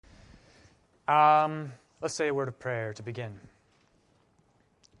Let's say a word of prayer to begin.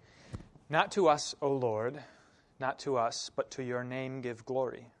 Not to us, O Lord, not to us, but to your name give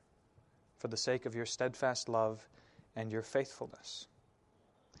glory, for the sake of your steadfast love and your faithfulness.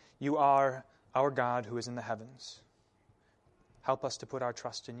 You are our God who is in the heavens. Help us to put our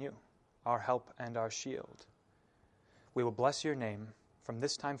trust in you, our help and our shield. We will bless your name from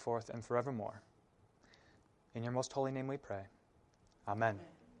this time forth and forevermore. In your most holy name we pray. Amen.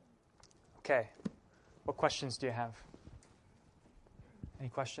 Okay. What questions do you have? Any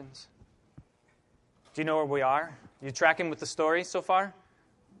questions? Do you know where we are? You tracking with the story so far?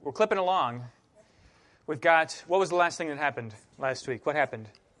 We're clipping along. We've got, what was the last thing that happened last week? What happened?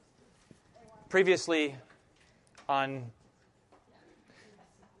 Previously on,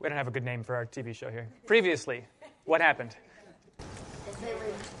 we don't have a good name for our TV show here. Previously, what happened? They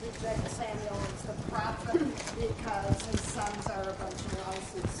reject Samuel as the prophet because his sons are a bunch of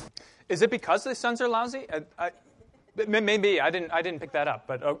lousies. Is it because the sons are lousy? Maybe I didn't pick that up,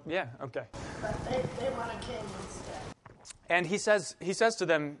 but yeah, okay. But they want a king instead. And he says to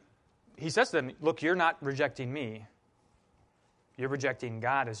them, look, you're not rejecting me. You're rejecting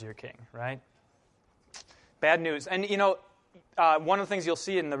God as your king, right? Bad news. And one of the things you'll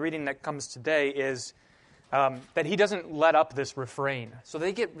see in the reading that comes today is that he doesn't let up this refrain. So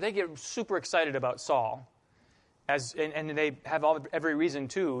they get super excited about Saul. And they have every reason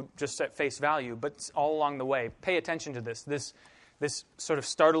to, just at face value, but all along the way. Pay attention to this sort of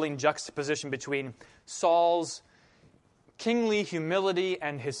startling juxtaposition between Saul's kingly humility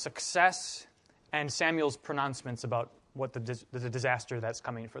and his success and Samuel's pronouncements about what the disaster that's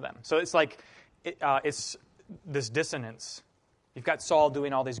coming for them. So it's like, it's this dissonance. You've got Saul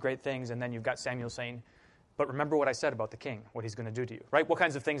doing all these great things, and then you've got Samuel saying, but remember what I said about the king, what he's going to do to you, right? What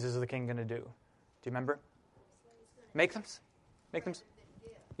kinds of things is the king going to do? Do you remember? Make them? Yeah,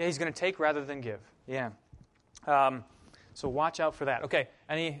 he's going to take rather than give. Yeah. So watch out for that. Okay.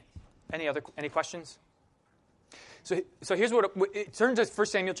 Any questions? So here's what it turns to 1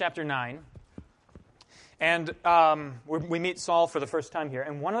 Samuel chapter 9, and we meet Saul for the first time here.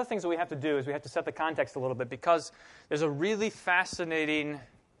 And one of the things that we have to do is we have to set the context a little bit because there's a really fascinating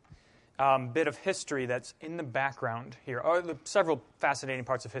bit of history that's in the background here, or several fascinating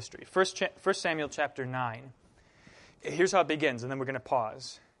parts of history. 1 Samuel chapter 9. Here's how it begins, and then we're going to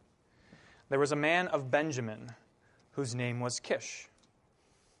pause. There was a man of Benjamin whose name was Kish.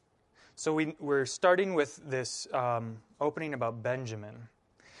 So we're starting with this opening about Benjamin.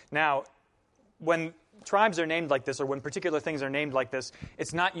 Now, when tribes are named like this, or when particular things are named like this,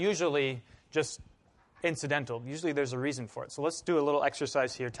 it's not usually just incidental. Usually there's a reason for it. So let's do a little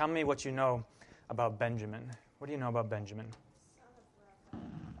exercise here. Tell me what you know about Benjamin. What do you know about Benjamin?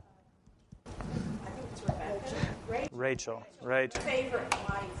 Rachel, right? Favorite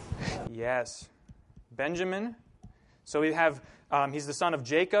wife. Yes. Benjamin. So we have, he's the son of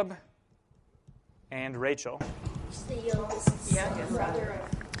Jacob and Rachel. He's the youngest brother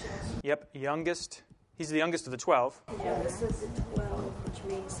of Joseph. Yep, youngest. He's the youngest of the 12. The youngest of the 12, which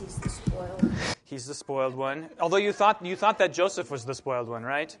means he's the spoiled one. He's the spoiled one. Although you thought that Joseph was the spoiled one,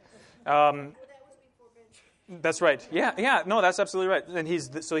 right? That's right. Yeah. No, that's absolutely right. And he's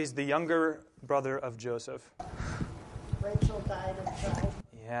the younger brother of Joseph. Rachel died of childbirth.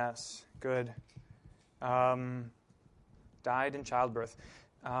 Yes, good. Died in childbirth.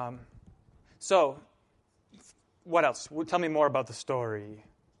 So, what else? Tell me more about the story.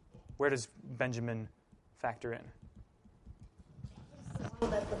 Where does Benjamin factor in? So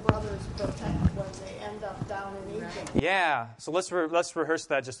that the brothers protect when they end up down in Egypt. Yeah. So let's rehearse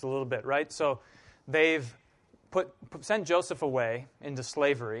that just a little bit, right? So they've sent Joseph away into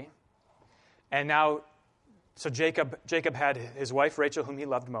slavery, and now, so Jacob had his wife Rachel, whom he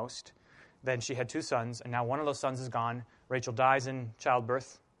loved most. Then she had 2 sons, and now one of those sons is gone. Rachel dies in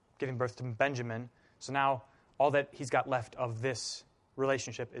childbirth, giving birth to Benjamin. So now all that he's got left of this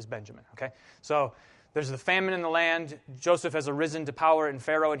relationship is Benjamin. Okay, so there's the famine in the land. Joseph has arisen to power in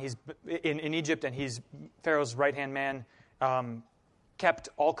Pharaoh, and he's in Egypt, and he's Pharaoh's right-hand man. Kept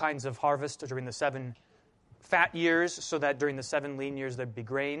all kinds of harvest during the 7 fat years, so that during the 7 lean years there'd be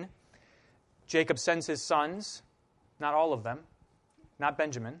grain. Jacob sends his sons, not all of them, not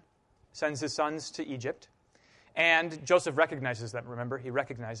Benjamin, sends his sons to Egypt, and Joseph recognizes them. Remember, he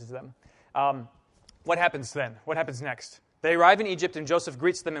recognizes them. What happens then? What happens next? They arrive in Egypt, and Joseph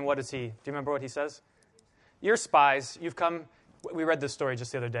greets them, and what does he? Do you remember what he says? You're spies. You've come. We read this story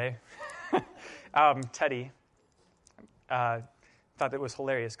just the other day. Teddy thought it was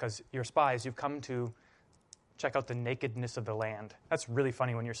hilarious because you're spies. You've come to check out the nakedness of the land. That's really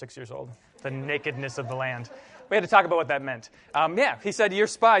funny when you're 6 years old. The nakedness of the land. We had to talk about what that meant. He said, "You're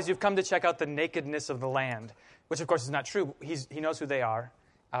spies. You've come to check out the nakedness of the land," which, of course, is not true. He knows who they are,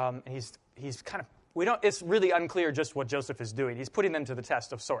 and he's kind of. It's really unclear just what Joseph is doing. He's putting them to the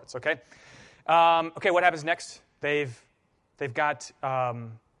test of sorts. Okay. What happens next? They've got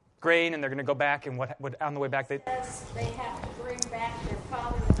grain, and they're going to go back. And what on the way back they have to bring back their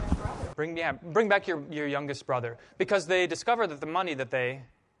father and their brother. Bring back your youngest brother, because they discover that the money that they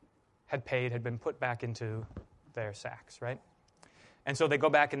had paid had been put back into their sacks, right? And so they go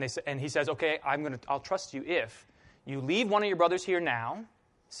back and he says, "Okay, I'll trust you if you leave one of your brothers here now,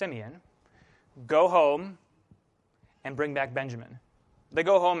 Simeon, go home and bring back Benjamin." They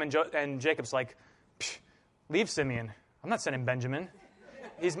go home and Jacob's like, "Leave Simeon. I'm not sending Benjamin.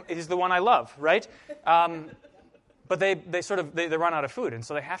 He's the one I love," right? But they run out of food, and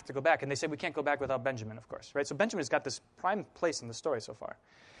so they have to go back. And they say, "We can't go back without Benjamin, of course," right? So Benjamin's got this prime place in the story so far.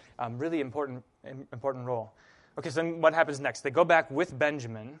 Really important role. Okay, so then what happens next? They go back with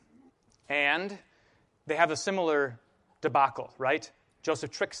Benjamin, and they have a similar debacle, right?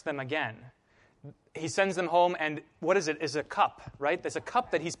 Joseph tricks them again. He sends them home, and what is it? Is a cup, right? There's a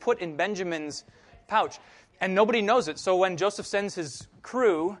cup that he's put in Benjamin's pouch, and nobody knows it. So when Joseph sends his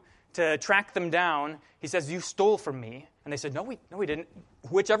crew to track them down, he says, "You stole from me." And they said, No, we didn't.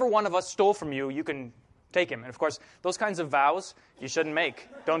 Whichever one of us stole from you, you can take him. And of course, those kinds of vows you shouldn't make.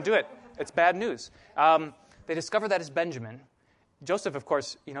 Don't do it. It's bad news. They discover that it's Benjamin. Joseph, of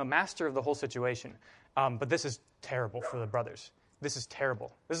course, master of the whole situation. But this is terrible for the brothers. This is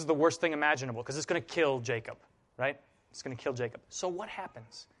terrible. This is the worst thing imaginable because it's going to kill Jacob, right? It's going to kill Jacob. So what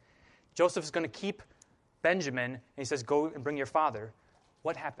happens? Joseph is going to keep Benjamin, and he says, "Go and bring your father."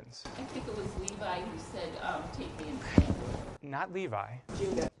 What happens? I think it was Levi who said, "Take me in." Not Levi.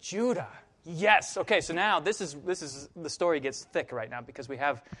 Judah. Yes. Okay, so now this is the story gets thick right now because we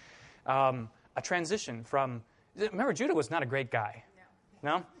have a transition from... Remember, Judah was not a great guy.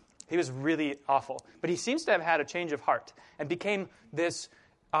 No? He was really awful. But he seems to have had a change of heart and became this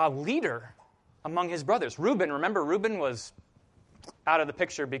leader among his brothers. Remember, Reuben was out of the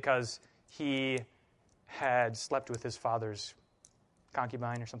picture because he had slept with his father's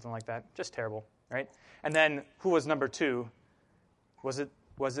concubine or something like that. Just terrible, right? And then who was number 2? Was it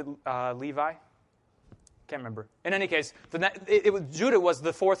Levi? Can't remember. In any case, Judah was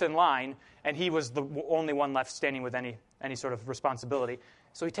the fourth in line, and he was the only one left standing with any sort of responsibility.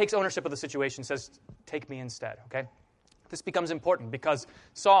 So he takes ownership of the situation, says, "Take me instead." Okay, this becomes important because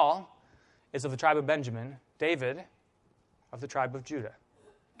Saul is of the tribe of Benjamin, David of the tribe of Judah.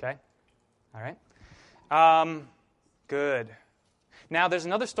 Okay, all right, good. Now there's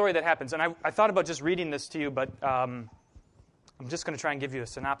another story that happens, and I thought about just reading this to you, but I'm just going to try and give you a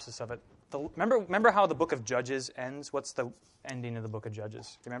synopsis of it. Remember how the book of Judges ends? What's the ending of the book of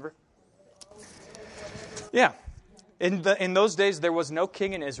Judges? Do you remember? Yeah. In those days, there was no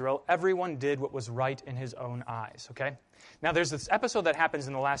king in Israel. Everyone did what was right in his own eyes. Okay? Now, there's this episode that happens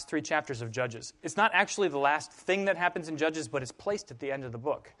in the last 3 chapters of Judges. It's not actually the last thing that happens in Judges, but it's placed at the end of the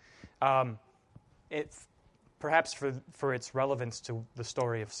book. Perhaps for its relevance to the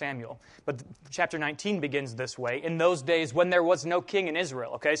story of Samuel. But chapter 19 begins this way. In those days when there was no king in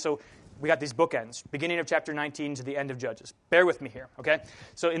Israel. Okay, so we got these bookends. Beginning of chapter 19 to the end of Judges. Bear with me here, okay?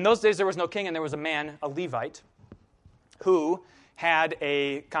 So in those days there was no king, and there was a man, a Levite, who had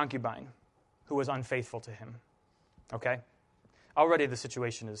a concubine who was unfaithful to him. Okay? Already the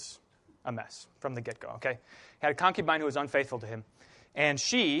situation is a mess from the get-go, okay? He had a concubine who was unfaithful to him. And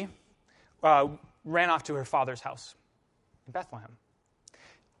she... ran off to her father's house in Bethlehem.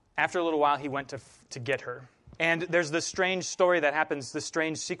 After a little while, he went to get her. And there's this strange story that happens, this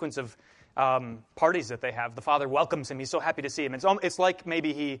strange sequence of parties that they have. The father welcomes him. He's so happy to see him. It's like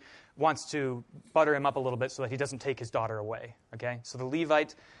maybe he wants to butter him up a little bit so that he doesn't take his daughter away. Okay? So the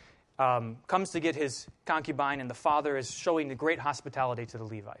Levite comes to get his concubine, and the father is showing the great hospitality to the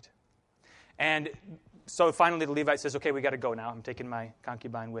Levite. And so finally the Levite says, "Okay, we got to go now. I'm taking my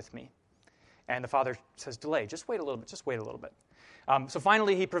concubine with me." And the father says, "Delay, just wait a little bit. So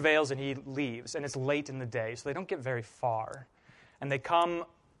finally he prevails and he leaves, and it's late in the day, so they don't get very far. And they come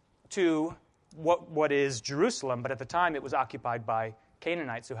to what is Jerusalem, but at the time it was occupied by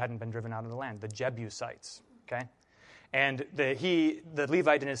Canaanites who hadn't been driven out of the land, the Jebusites. Okay? And the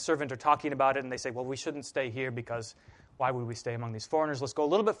Levite and his servant are talking about it, and they say, "Well, we shouldn't stay here because why would we stay among these foreigners? Let's go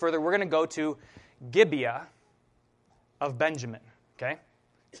a little bit further. We're going to go to Gibeah of Benjamin." Okay?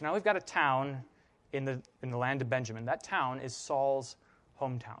 So now we've got a town in the land of Benjamin. That town is Saul's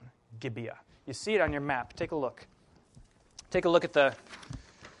hometown, Gibeah. You see it on your map. Take a look. Take a look at the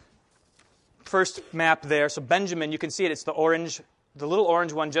first map there. So Benjamin, you can see it. It's the little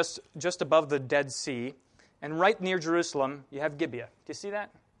orange one just above the Dead Sea. And right near Jerusalem, you have Gibeah. Do you see that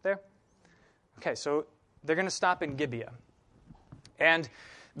there? Okay, so they're going to stop in Gibeah. And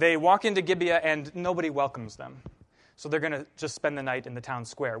they walk into Gibeah, and nobody welcomes them. So they're going to just spend the night in the town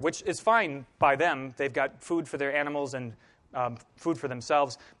square, which is fine by them. They've got food for their animals and food for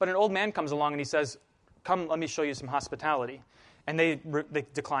themselves. But an old man comes along, and he says, "Come, let me show you some hospitality." And they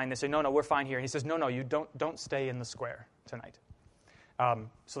decline. They say, "No, we're fine here." And he says, "No, you don't stay in the square tonight."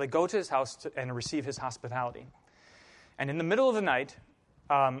 So they go to his house and receive his hospitality. And in the middle of the night,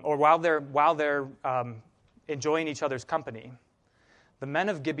 or while they're enjoying each other's company, the men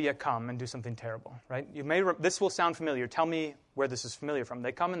of Gibeah come and do something terrible. Right? This will sound familiar. Tell me where this is familiar from.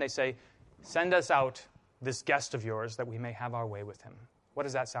 They come and they say, "Send us out this guest of yours that we may have our way with him." What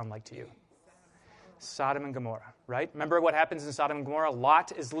does that sound like to you? Sodom and Gomorrah, right? Remember what happens in Sodom and Gomorrah?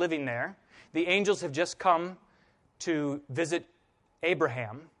 Lot is living there. The angels have just come to visit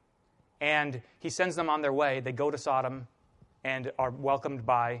Abraham, and he sends them on their way. They go to Sodom and are welcomed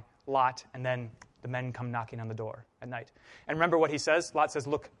by Lot, and then the men come knocking on the door at night. And remember what he says? Lot says,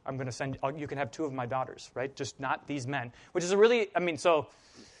 "Look, I'm going to send, you can have 2 of my daughters," right? Just not these men, which is so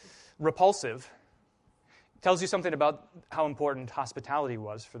repulsive. Tells you something about how important hospitality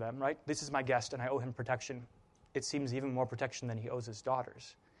was for them, right? This is my guest, and I owe him protection. It seems even more protection than he owes his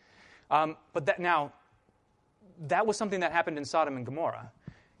daughters. But that was something that happened in Sodom and Gomorrah.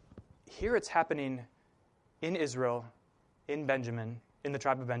 Here it's happening in Israel, in Benjamin, in the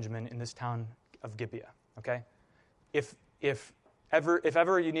tribe of Benjamin, in this town of Gibeah. Okay, if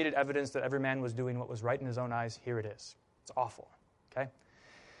ever you needed evidence that every man was doing what was right in his own eyes, here it is. It's awful. Okay.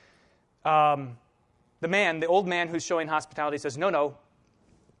 The old man who's showing hospitality says, "No,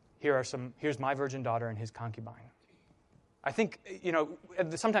 here's my virgin daughter and his concubine." I think,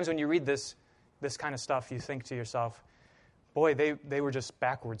 sometimes when you read this kind of stuff, you think to yourself, boy, they were just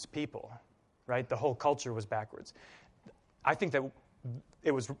backwards people, right? The whole culture was backwards. I think that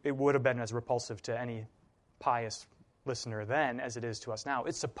it would have been as repulsive to any pious listener then as it is to us now.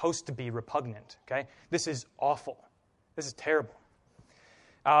 It's supposed to be repugnant, okay? This is awful. This is terrible.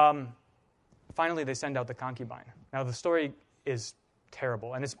 Finally, they send out the concubine. Now, the story is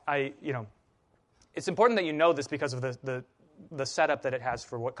terrible, and it's important that you know this because of the setup that it has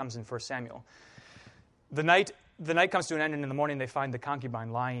for what comes in 1 Samuel. The night comes to an end, and in the morning they find the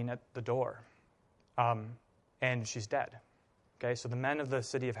concubine lying at the door, and she's dead. Okay, so the men of the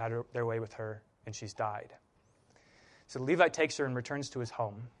city have had their way with her, and she's died. So the Levite takes her and returns to his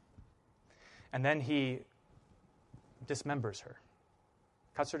home, and then he dismembers her,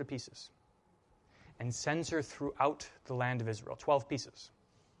 cuts her to pieces, and sends her throughout the land of Israel. 12 pieces,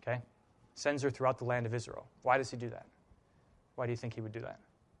 okay? Sends her throughout the land of Israel. Why does he do that? Why do you think he would do that?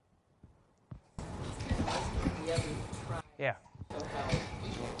 Yeah.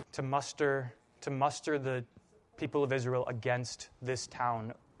 To muster the people of Israel against this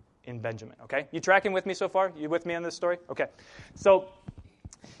town in Benjamin, okay? You tracking with me so far? You with me on this story? Okay. So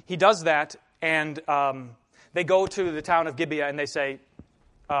he does that, and they go to the town of Gibeah, and they say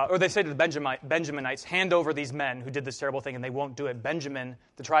to the Benjaminites, "Hand over these men who did this terrible thing," and they won't do it. Benjamin,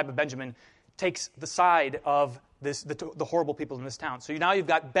 the tribe of Benjamin, takes the side of the horrible people in this town. So now you've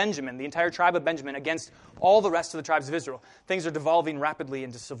got Benjamin, the entire tribe of Benjamin, against all the rest of the tribes of Israel. Things are devolving rapidly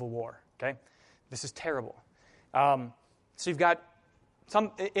into civil war, okay? This is terrible. So you've got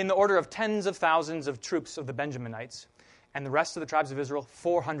some in the order of tens of thousands of troops of the Benjaminites, and the rest of the tribes of Israel,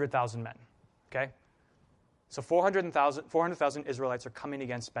 400,000 men, okay? So 400,000 Israelites are coming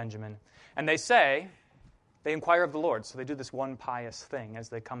against Benjamin. And they inquire of the Lord. So they do this one pious thing as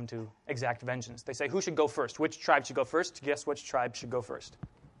they come to exact vengeance. They say, who should go first? Which tribe should go first? Guess which tribe should go first?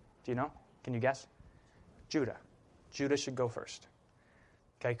 Do you know? Can you guess? Judah. Judah should go first.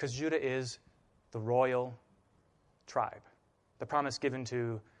 Okay, because Judah is the royal tribe. The promise given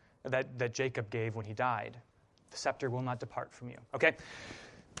that Jacob gave when he died. The scepter will not depart from you. Okay?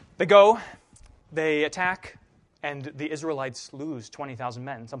 They go, they attack, and the Israelites lose 20,000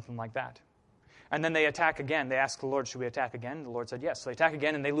 men, something like that. And then they attack again. They ask the Lord, should we attack again? The Lord said yes. So they attack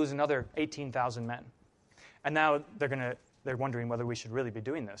again, and they lose another 18,000 men. And now they're wondering whether we should really be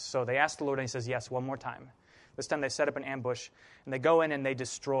doing this. So they ask the Lord, and he says yes one more time. This time they set up an ambush, and they go in and they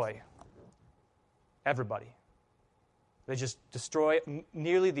destroy everybody. They just destroy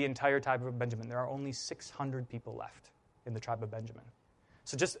nearly the entire tribe of Benjamin. There are only 600 people left in the tribe of Benjamin.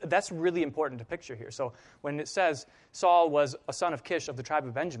 So that's really important to picture here. So when it says Saul was a son of Kish of the tribe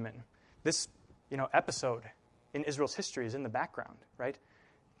of Benjamin, this episode in Israel's history is in the background, right?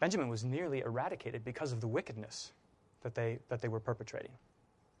 Benjamin was nearly eradicated because of the wickedness that they were perpetrating.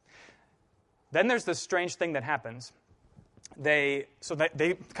 Then there's this strange thing that happens. they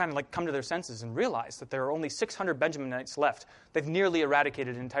kind of like come to their senses and realize that there are only 600 Benjaminites left. They've nearly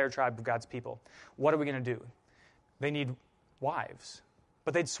eradicated an entire tribe of God's people. What are we going to do? They need wives.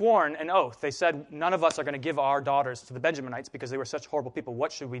 But they'd sworn an oath. They said, none of us are going to give our daughters to the Benjaminites because they were such horrible people.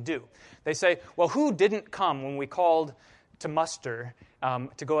 What should we do? They say, well, who didn't come when we called to muster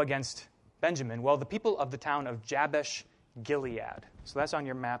to go against Benjamin? Well, the people of the town of Jabesh Gilead. So that's on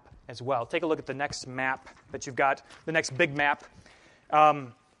your map as well. Take a look at the next map that you've got, the next big map.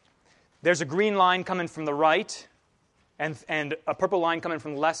 There's a green line coming from the right and a purple line coming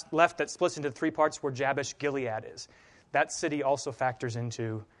from the left that splits into three parts where Jabesh Gilead is. That city also factors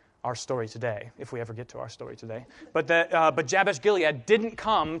into our story today, if we ever get to our story today. But Jabesh Gilead didn't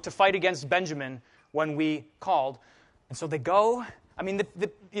come to fight against Benjamin when we called. And so they go. I mean,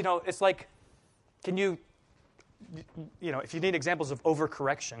 it's like, can you, if you need examples of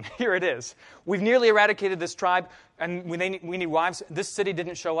overcorrection, here it is. We've nearly eradicated this tribe, and we need wives. This city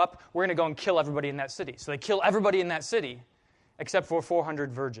didn't show up. We're going to go and kill everybody in that city. So they kill everybody in that city except for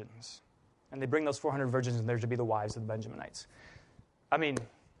 400 virgins. And they bring those 400 virgins, and they're to be the wives of the Benjaminites. I mean,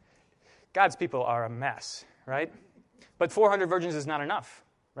 God's people are a mess, right? But 400 virgins is not enough,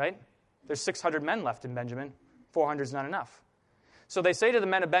 right? There's 600 men left in Benjamin. 400 is not enough. So they say to the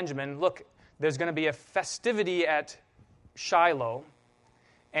men of Benjamin, look, there's going to be a festivity at Shiloh,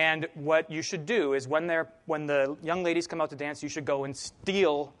 and what you should do is when the young ladies come out to dance, you should go and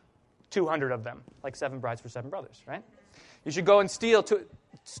steal 200 of them, like 7 brides for 7 brothers, right? You should go and steal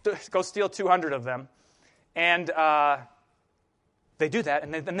 200 of them. And they do that.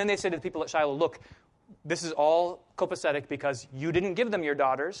 And then they say to the people at Shiloh, look, this is all copacetic because you didn't give them your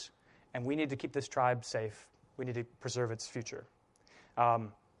daughters, and we need to keep this tribe safe. We need to preserve its future.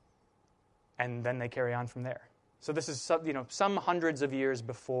 And then they carry on from there. So this is some hundreds of years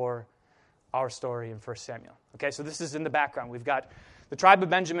before our story in 1 Samuel. Okay, so this is in the background. We've got the tribe of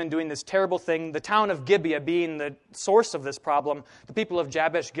Benjamin doing this terrible thing, the town of Gibeah being the source of this problem, the people of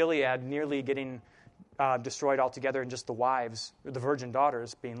Jabesh Gilead nearly getting destroyed altogether, and just the wives, the virgin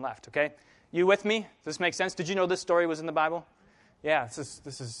daughters, being left. Okay, you with me? Does this make sense? Did you know this story was in the Bible? Yeah,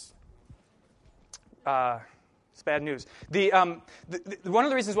 this is it's bad news. One of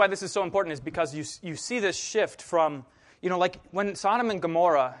the reasons why this is so important is because you see this shift from, like when Sodom and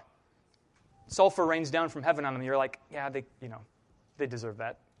Gomorrah, sulfur rains down from heaven on them. You're like, yeah, they deserve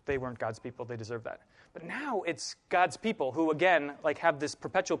that. They weren't God's people. They deserve that. But now it's God's people who, again, have this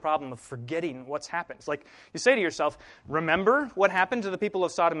perpetual problem of forgetting what's happened. It's like you say to yourself, remember what happened to the people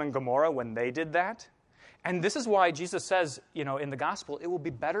of Sodom and Gomorrah when they did that? And this is why Jesus says, in the gospel, it will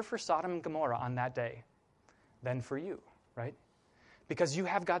be better for Sodom and Gomorrah on that day than for you, right? Because you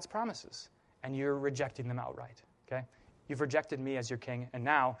have God's promises, and you're rejecting them outright, okay? You've rejected me as your king, and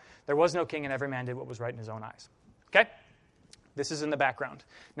now there was no king, and every man did what was right in his own eyes, okay? This is in the background.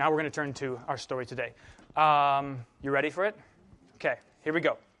 Now we're going to turn to our story today. You ready for it? Okay, here we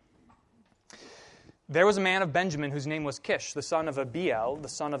go. There was a man of Benjamin whose name was Kish, the son of Abiel, the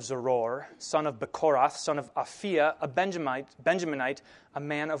son of Zeror, son of Bechorath, son of Aphiah, a Benjaminite, a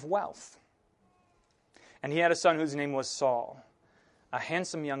man of wealth. And he had a son whose name was Saul, a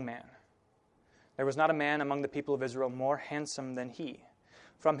handsome young man. There was not a man among the people of Israel more handsome than he.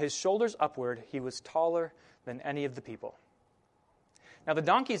 From his shoulders upward, he was taller than any of the people. Now the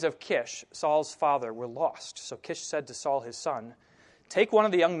donkeys of Kish, Saul's father, were lost. So Kish said to Saul his son, take one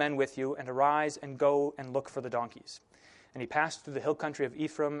of the young men with you, and arise and go and look for the donkeys. And he passed through the hill country of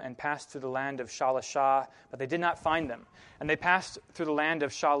Ephraim and passed through the land of Shalishah, but they did not find them. And they passed through the land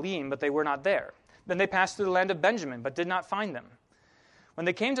of Shalim, but they were not there. Then they passed through the land of Benjamin, but did not find them. When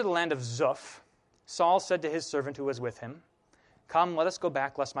they came to the land of Zuph, Saul said to his servant who was with him, come, let us go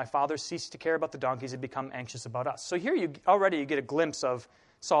back, lest my father cease to care about the donkeys and become anxious about us. So here you get a glimpse of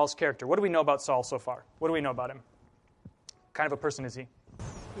Saul's character. What do we know about Saul so far? What do we know about him? What kind of a person is he?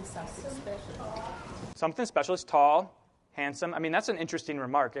 He's something special. Something special. He's tall, handsome. I mean, that's an interesting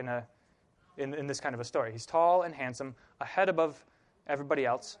remark in this kind of a story. He's tall and handsome, a head above everybody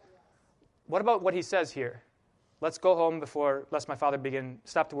else. What about what he says here? Let's go home lest my father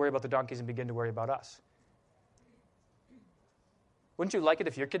stop to worry about the donkeys and begin to worry about us. Wouldn't you like it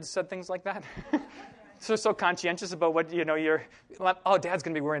if your kids said things like that? so conscientious about what Dad's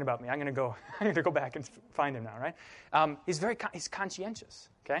going to be worrying about me. I'm going to go back and find him now, right? He's conscientious,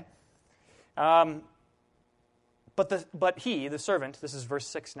 okay? But he, the servant, this is verse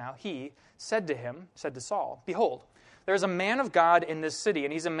 6 now, he said to Saul, behold, there is a man of God in this city,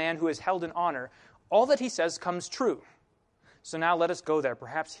 and he's a man who is held in honor. All that he says comes true. So now let us go there.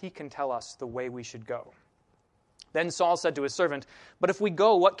 Perhaps he can tell us the way we should go. Then Saul said to his servant, "But if we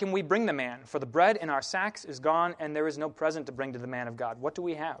go, what can we bring the man? For the bread in our sacks is gone, and there is no present to bring to the man of God. What do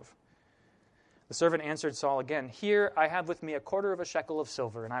we have?" The servant answered Saul again, "Here I have with me 1/4 shekel of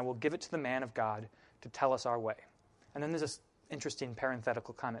silver, and I will give it to the man of God to tell us our way." And then there's this interesting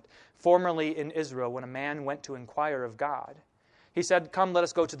parenthetical comment. "Formerly in Israel, when a man went to inquire of God, he said, 'Come, let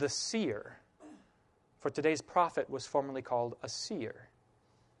us go to the seer.' For today's prophet was formerly called a seer."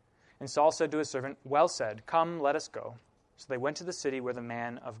 And Saul said to his servant, "Well said, come, let us go." So they went to the city where the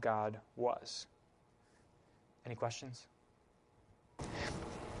man of God was. Any questions?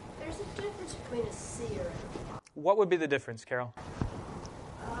 There's a difference between a seer and a prophet. What would be the difference, Carol?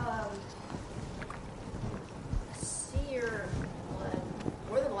 A seer, one,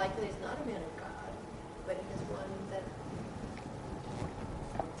 more than likely, is not a man of God, but he is one that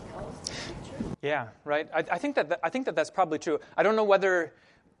tells the future. Yeah, right. I think that that's probably true. I don't know whether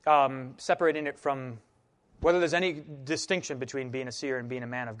separating it from whether there's any distinction between being a seer and being a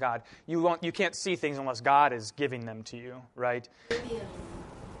man of God. You can't see things unless God is giving them to you, right?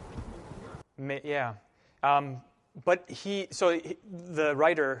 Yeah. But the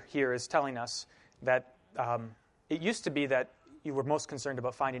writer here is telling us that it used to be that you were most concerned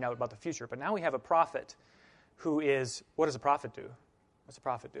about finding out about the future, but now we have a prophet who is, what does a prophet do? What's a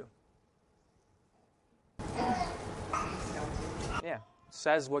prophet do? Yeah,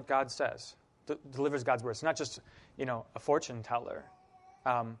 says what God says, delivers God's word. It's not just, a fortune teller,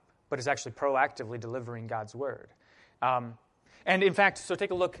 but is actually proactively delivering God's word. And in fact, so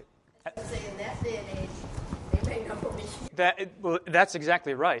take a look. In that day and age, they may know. That's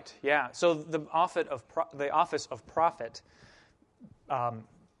exactly right. Yeah. So the office of prophet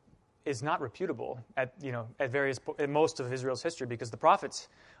is not reputable at most of Israel's history, because the prophets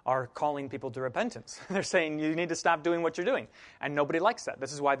are calling people to repentance. They're saying you need to stop doing what you're doing, and nobody likes that.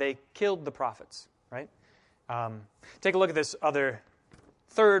 This is why they killed the prophets. Right. Take a look at this other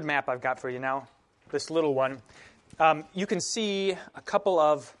third map I've got for you now. This little one. You can see a couple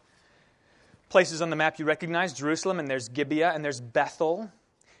of places on the map you recognize: Jerusalem, and there's Gibeah, and there's Bethel.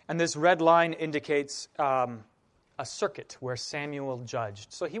 And this red line indicates a circuit where Samuel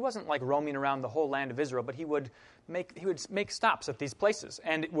judged. So he wasn't like roaming around the whole land of Israel, but he would make stops at these places.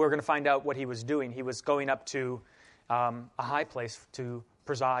 And we're going to find out what he was doing. He was going up to a high place to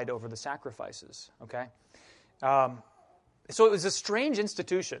preside over the sacrifices. Okay, so it was a strange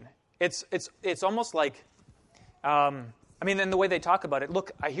institution. It's almost like. And the way they talk about it,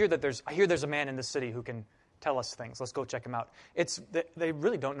 look, I hear there's a man in this city who can tell us things. Let's go check him out. They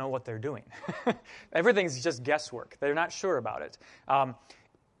really don't know what they're doing. Everything's just guesswork. They're not sure about it.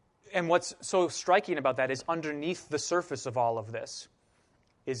 And what's so striking about that is underneath the surface of all of this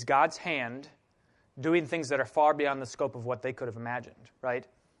is God's hand doing things that are far beyond the scope of what they could have imagined, right?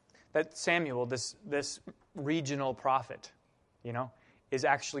 That Samuel, this regional prophet, is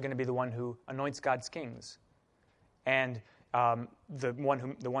actually going to be the one who anoints God's kings, and the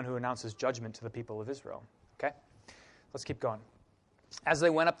one who announces judgment to the people of Israel. Okay, let's keep going. As they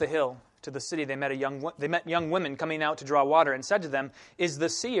went up the hill to the city, they met young women coming out to draw water, and said to them, "Is the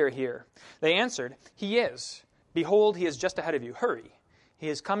seer here?" They answered, "He is. Behold, he is just ahead of you. Hurry. He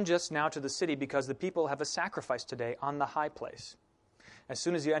has come just now to the city, because the people have a sacrifice today on the high place. As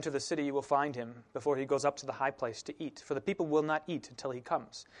soon as you enter the city, you will find him before he goes up to the high place to eat. For the people will not eat until he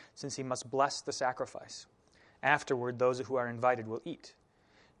comes, since he must bless the sacrifice. Afterward, those who are invited will eat.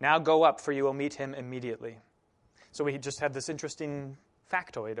 Now go up, for you will meet him immediately." So we just had this interesting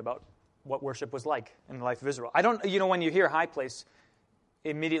factoid about what worship was like in the life of Israel. When you hear high place,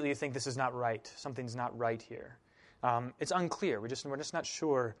 immediately you think this is not right. Something's not right here. It's unclear. We're just not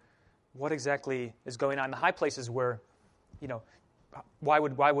sure what exactly is going on. The high places were, why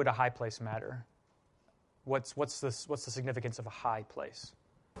would a high place matter? What's the significance of a high place?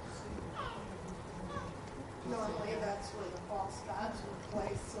 Normally that's where the false gods were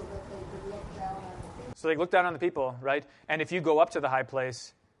placed so that they could look down on the people. So they look down on the people, right? And if you go up to the high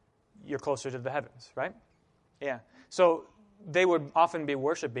place, you're closer to the heavens, right? Yeah. So they would often be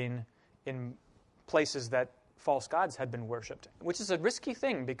worshiping in places that false gods had been worshipped, which is a risky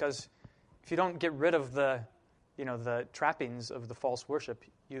thing, because if you don't get rid of the trappings of the false worship,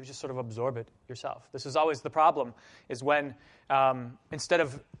 you just sort of absorb it yourself. This is always the problem, is when instead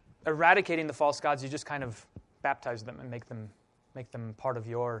of eradicating the false gods, you just kind of baptize them and make them part of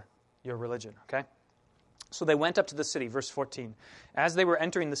your religion, okay? So they went up to the city, verse 14. As they were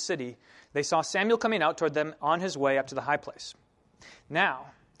entering the city, they saw Samuel coming out toward them on his way up to the high place.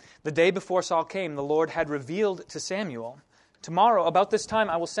 Now, the day before Saul came, the Lord had revealed to Samuel, "Tomorrow, about this time,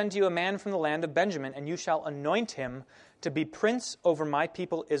 I will send to you a man from the land of Benjamin, and you shall anoint him to be prince over my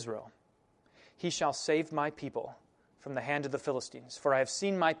people Israel. He shall save my people from the hand of the Philistines, for I have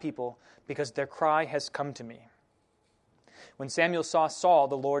seen my people, because their cry has come to me. When Samuel saw Saul,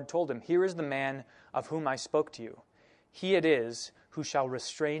 the Lord told him, Here is the man of whom I spoke to you. He it is who shall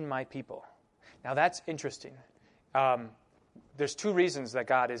restrain my people. Now that's interesting. There's two reasons that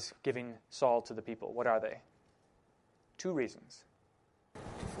God is giving Saul to the people. What are they? Two reasons.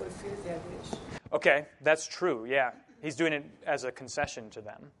 To fulfill their wish. Okay, that's true, yeah. He's doing it as a concession to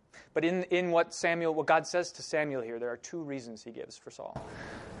them. But in what God says to Samuel here, there are two reasons he gives for Saul.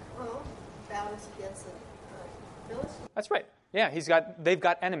 Well, balance against the Philistines. That's right. Yeah, they've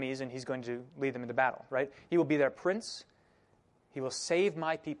got enemies, and he's going to lead them into battle, right? He will be their prince. He will save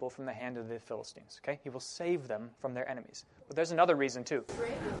my people from the hand of the Philistines, okay? He will save them from their enemies. But there's another reason, too.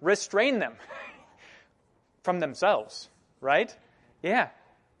 Restrain them from themselves, right? Yeah.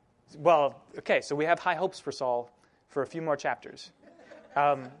 Well, okay, so we have high hopes for Saul for a few more chapters,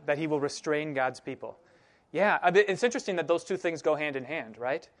 that he will restrain God's people. Yeah, it's interesting that those two things go hand in hand,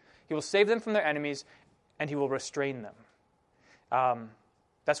 right? He will save them from their enemies, and he will restrain them.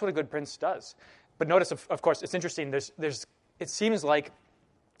 That's what a good prince does. But notice, of course, it's interesting. It seems like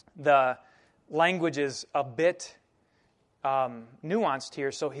the language is a bit nuanced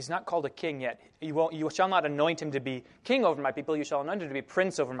here. So he's not called a king yet. You shall not anoint him to be king over my people. You shall anoint him to be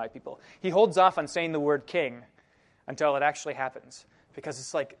prince over my people. He holds off on saying the word king until it actually happens, because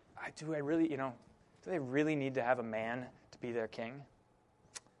it's like, do they really need to have a man to be their king?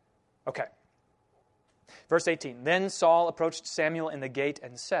 Okay. Verse 18, Then Saul approached Samuel in the gate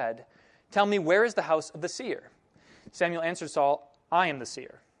and said, Tell me, where is the house of the seer? Samuel answered Saul, I am the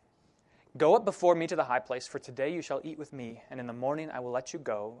seer. Go up before me to the high place, for today you shall eat with me, and in the morning I will let you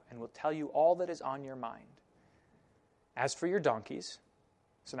go, and will tell you all that is on your mind. As for your donkeys,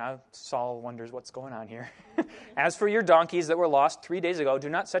 so now Saul wonders what's going on here. As for your donkeys that were lost 3 days ago, do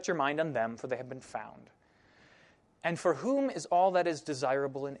not set your mind on them, for they have been found. And for whom is all that is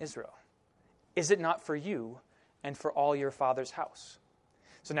desirable in Israel? Is it not for you and for all your father's house?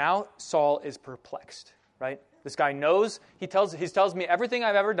 So now Saul is perplexed, right? This guy knows, he tells me everything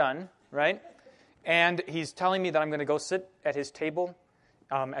I've ever done, right? And he's telling me that I'm going to go sit at his table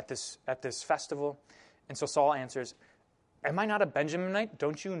at this festival. And so Saul answers, Am I not a Benjaminite?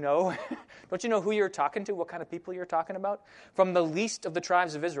 Don't you know? Don't you know who you're talking to, what kind of people you're talking about? From the least of the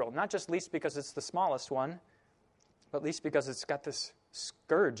tribes of Israel. Not just least because it's the smallest one, but least because it's got this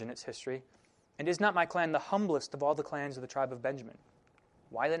scourge in its history. And is not my clan the humblest of all the clans of the tribe of Benjamin?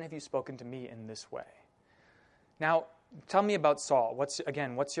 Why then have you spoken to me in this way? Now, tell me about Saul. What's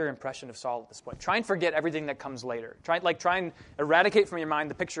your impression of Saul at this point? Try and forget everything that comes later. Try and eradicate from your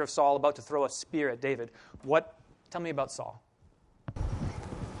mind the picture of Saul about to throw a spear at David. Tell me about Saul.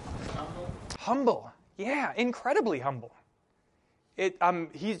 Humble. Yeah, incredibly humble.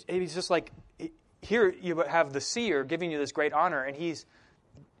 He's just like, here you have the seer giving you this great honor, and he's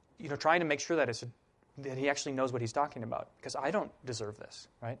trying to make sure that he actually knows what he's talking about, because I don't deserve this,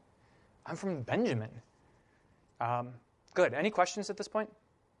 right? I'm from Benjamin. Good. Any questions at this point?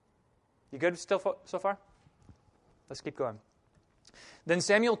 You good still so far? Let's keep going. Then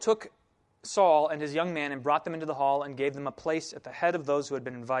Samuel took Saul and his young man and brought them into the hall and gave them a place at the head of those who had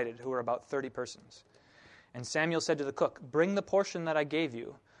been invited, who were about 30 persons. And Samuel said to the cook, Bring the portion that I gave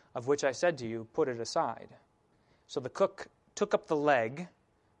you, of which I said to you, put it aside. So the cook took up the leg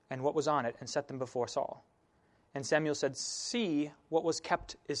and what was on it and set them before Saul. And Samuel said, See, what was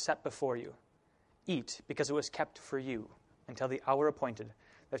kept is set before you. Eat, because it was kept for you, until the hour appointed,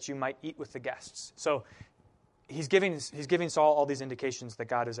 that you might eat with the guests. So he's giving Saul all these indications that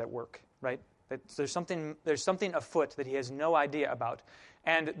God is at work, right? That there's something afoot that he has no idea about.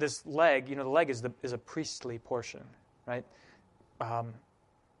 And this leg, the leg is a priestly portion, right?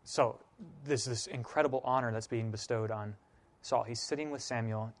 So there's this incredible honor that's being bestowed on Saul. He's sitting with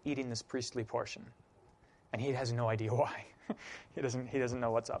Samuel, eating this priestly portion, and he has no idea why. He doesn't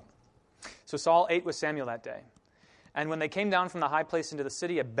know what's up. So Saul ate with Samuel that day. And when they came down from the high place into the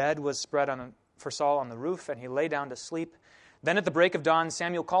city, a bed was spread for Saul on the roof, and he lay down to sleep. Then at the break of dawn,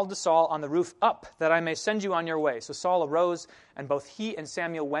 Samuel called to Saul on the roof, Up, that I may send you on your way. So Saul arose, and both he and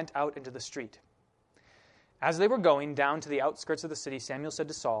Samuel went out into the street. As they were going down to the outskirts of the city, Samuel said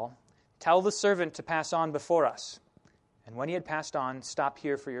to Saul, Tell the servant to pass on before us. And when he had passed on, stop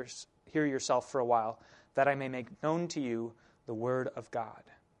here yourself for a while, that I may make known to you the word of God.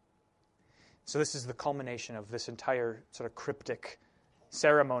 So this is the culmination of this entire sort of cryptic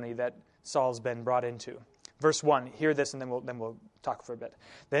ceremony that Saul's been brought into. Verse 1, hear this, and then we'll talk for a bit.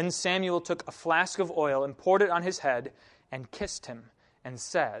 Then Samuel took a flask of oil and poured it on his head and kissed him and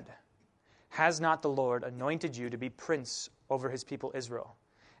said, Has not the Lord anointed you to be prince over his people Israel?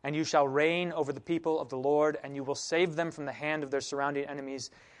 and you shall reign over the people of the Lord, and you will save them from the hand of their surrounding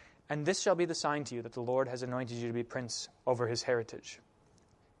enemies. And this shall be the sign to you that the Lord has anointed you to be prince over his heritage.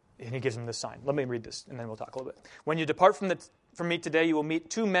 And he gives them this sign. Let me read this, and then we'll talk a little bit. When you depart from me today, you will meet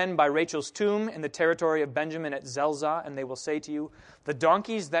 2 men by Rachel's tomb in the territory of Benjamin at Zelzah, and they will say to you, the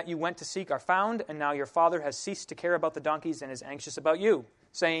donkeys that you went to seek are found, and now your father has ceased to care about the donkeys and is anxious about you,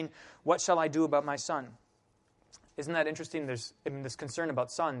 saying, what shall I do about my son? Isn't that interesting? This concern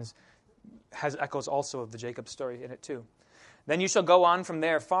about sons has echoes also of the Jacob story in it too. Then you shall go on from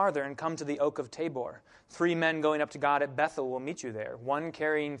there farther and come to the oak of Tabor. 3 men going up to God at Bethel will meet you there, one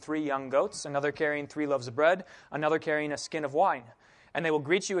carrying 3 young goats, another carrying 3 loaves of bread, another carrying a skin of wine. And they will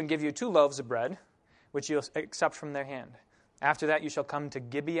greet you and give you 2 loaves of bread, which you'll accept from their hand. After that you shall come to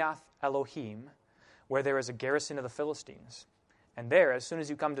Gibeath Elohim, where there is a garrison of the Philistines. And there, as soon as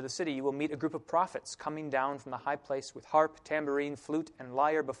you come to the city, you will meet a group of prophets coming down from the high place with harp, tambourine, flute, and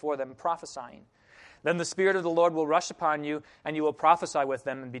lyre before them, prophesying. Then the Spirit of the Lord will rush upon you, and you will prophesy with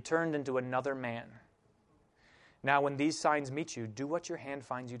them and be turned into another man. Now when these signs meet you, do what your hand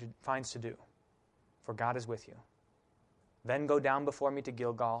finds to do, for God is with you. Then go down before me to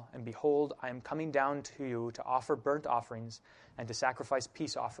Gilgal, and behold, I am coming down to you to offer burnt offerings and to sacrifice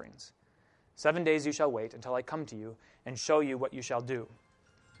peace offerings. 7 days you shall wait until I come to you and show you what you shall do.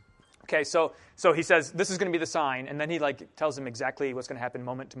 Okay, so he says this is going to be the sign, and then he tells him exactly what's going to happen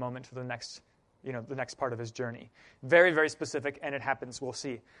moment to moment for the next part of his journey. Very, very specific, and it happens, we'll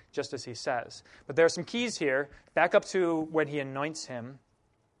see, just as he says. But there are some keys here. Back up to when he anoints him.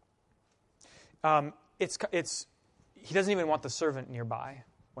 He doesn't even want the servant nearby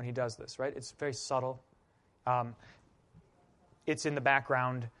when he does this, right? It's very subtle. It's in the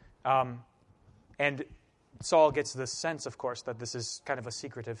background. And Saul gets this sense, of course, that this is kind of a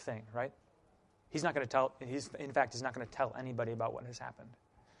secretive thing, right? He's not going to tell, in fact, he's not going to tell anybody about what has happened.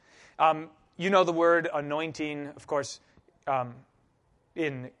 You know the word anointing, of course,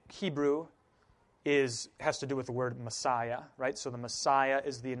 in Hebrew has to do with the word Messiah, right? So the Messiah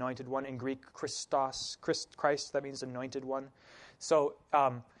is the anointed one. In Greek, Christ, that means anointed one. So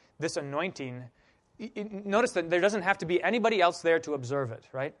this anointing, notice that there doesn't have to be anybody else there to observe it,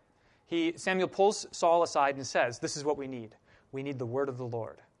 right? Samuel pulls Saul aside and says, this is what we need. We need the word of the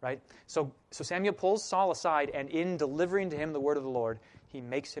Lord, right? So Samuel pulls Saul aside, and in delivering to him the word of the Lord, he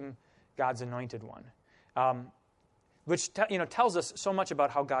makes him God's anointed one, which tells us so much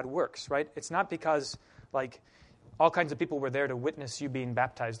about how God works, right? It's not because all kinds of people were there to witness you being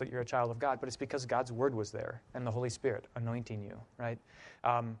baptized that you're a child of God, but it's because God's word was there and the Holy Spirit anointing you, right?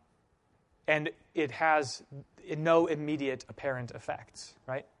 And it has no immediate apparent effects,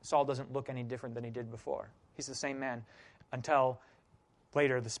 right? Saul doesn't look any different than he did before. He's the same man until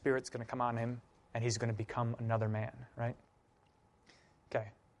later the Spirit's going to come on him and he's going to become another man, right? Okay.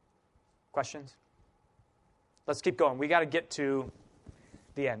 Questions? Let's keep going. We got to get to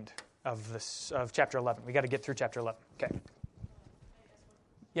the end of chapter 11. We got to get through chapter 11. Okay.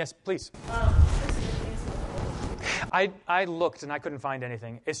 Yes, please. I looked and I couldn't find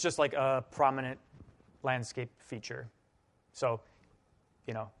anything. It's just like a prominent landscape feature. So,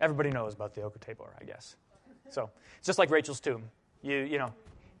 everybody knows about the Oak of Tabor, I guess. So, it's just like Rachel's tomb.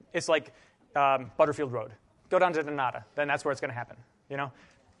 It's like Butterfield Road. Go down to Donata, then that's where it's going to happen.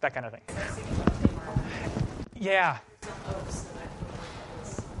 That kind of thing. Yeah.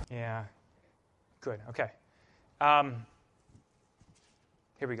 Yeah. Good. Okay.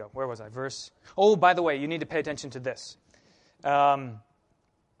 Here we go. Where was I? Oh, by the way, you need to pay attention to this.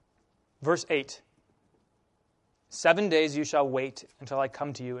 Verse 8. 7 days you shall wait until I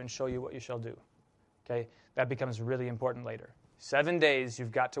come to you and show you what you shall do. Okay? That becomes really important later. 7 days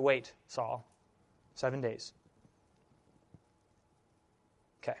you've got to wait, Saul. 7 days.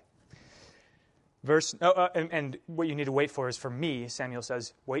 Okay. And what you need to wait for is for me, Samuel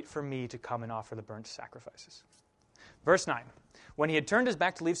says, wait for me to come and offer the burnt sacrifices. Verse 9. When he had turned his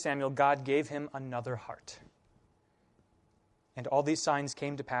back to leave Samuel, God gave him another heart. And all these signs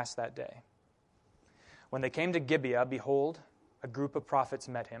came to pass that day. When they came to Gibeah, behold, a group of prophets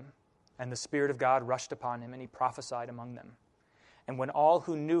met him, and the Spirit of God rushed upon him, and he prophesied among them. And when all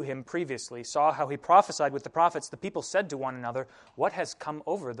who knew him previously saw how he prophesied with the prophets, the people said to one another, what has come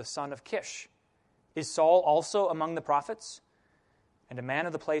over the son of Kish? Is Saul also among the prophets? And a man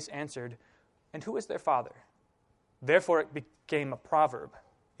of the place answered, and who is their father? Therefore it became a proverb,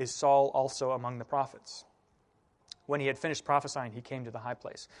 is Saul also among the prophets? When he had finished prophesying, he came to the high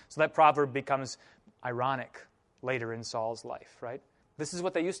place. So that proverb becomes ironic later in Saul's life, right? This is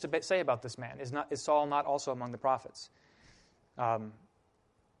what they used to say about this man. Is Saul not also among the prophets?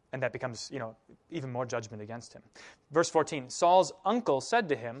 And that becomes, even more judgment against him. Verse 14, Saul's uncle said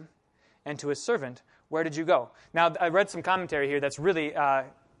to him and to his servant, "Where did you go?" Now, I read some commentary here that's really, I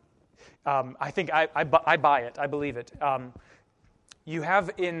think I buy it. I believe it. You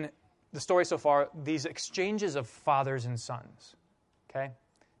have in the story so far these exchanges of fathers and sons. Okay?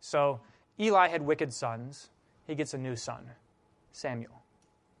 So Eli had wicked sons. He gets a new son, Samuel.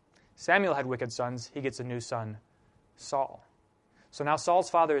 Samuel had wicked sons. He gets a new son, Saul. So now Saul's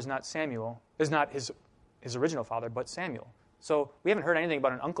father is not his original father, but Samuel. So we haven't heard anything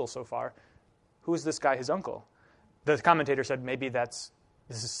about an uncle so far. Who is this guy, his uncle? The commentator said maybe this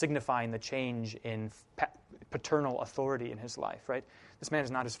is signifying the change in paternal authority in his life, right? This man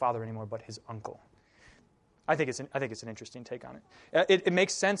is not his father anymore, but his uncle. I think it's an interesting take on it. It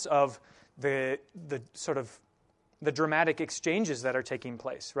makes sense of the sort of the dramatic exchanges that are taking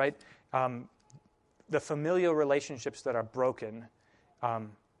place, right? The familial relationships that are broken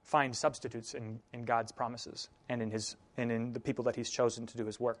find substitutes in God's promises and in the people that He's chosen to do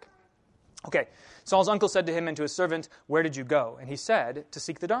His work. Okay, Saul's uncle said to him and to his servant, "Where did you go?" And he said, "To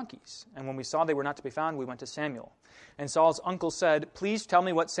seek the donkeys. And when we saw they were not to be found, we went to Samuel." And Saul's uncle said, "Please tell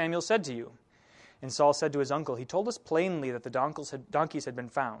me what Samuel said to you." And Saul said to his uncle, "He told us plainly that the donkeys had been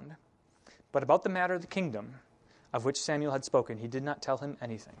found. But about the matter of the kingdom, of which Samuel had spoken, he did not tell him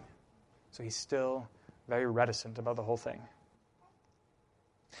anything." So he's still very reticent about the whole thing.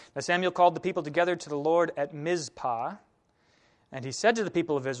 Now Samuel called the people together to the Lord at Mizpah, and he said to the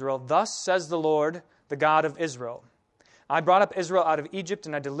people of Israel, "Thus says the Lord, the God of Israel, I brought up Israel out of Egypt,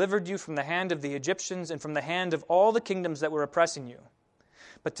 and I delivered you from the hand of the Egyptians and from the hand of all the kingdoms that were oppressing you.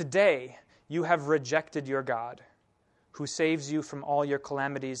 But today you have rejected your God, who saves you from all your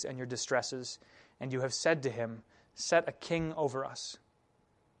calamities and your distresses, and you have said to him, 'Set a king over us.'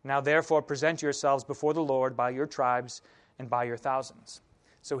 Now therefore present yourselves before the Lord by your tribes and by your thousands."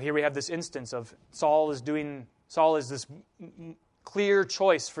 So here we have this instance of Saul is this clear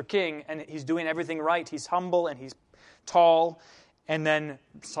choice for king, and he's doing everything right. He's humble and he's tall. And then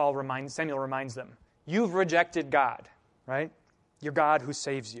Samuel reminds them, "You've rejected God," right? Your God who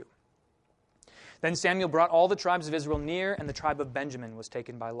saves you. Then Samuel brought all the tribes of Israel near, and the tribe of Benjamin was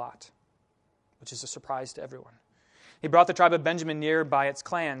taken by lot, which is a surprise to everyone. He brought the tribe of Benjamin near by its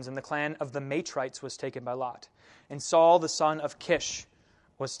clans, and the clan of the Matrites was taken by lot. And Saul, the son of Kish,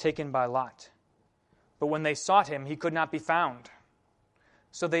 was taken by lot. But when they sought him, he could not be found.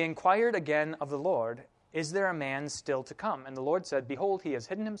 So they inquired again of the Lord, "Is there a man still to come?" And the Lord said, "Behold, he has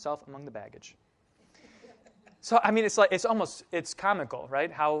hidden himself among the baggage." So, I mean, it's comical,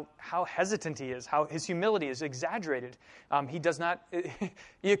 right? How hesitant he is, how his humility is exaggerated. He does not,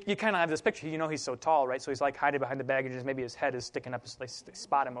 you kind of have this picture, he's so tall, right? So he's like hiding behind the baggages, maybe his head is sticking up, they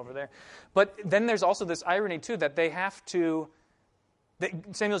spot him over there. But then there's also this irony, too, that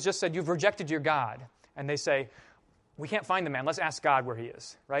Samuel's just said, "You've rejected your God." And they say, "We can't find the man, let's ask God where he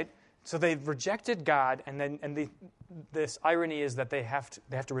is," right? So they've rejected God, this irony is that they have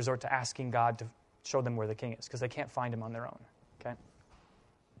to resort to asking God to show them where the king is, because they can't find him on their own. Okay.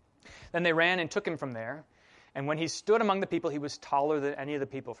 Then they ran and took him from there, and when he stood among the people, he was taller than any of the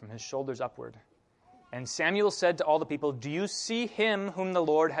people from his shoulders upward. And Samuel said to all the people, "Do you see him whom the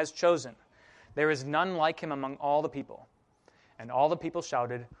Lord has chosen? There is none like him among all the people." And all the people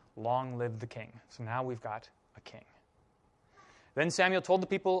shouted, "Long live the king." So now we've got a king. Then Samuel told the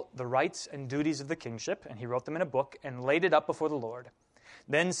people the rights and duties of the kingship, and he wrote them in a book and laid it up before the Lord.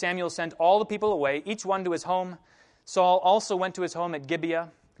 Then Samuel sent all the people away, each one to his home. Saul also went to his home at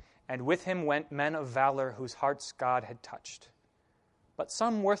Gibeah, and with him went men of valor whose hearts God had touched. But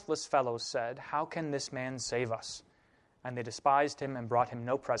some worthless fellows said, "How can this man save us?" And they despised him and brought him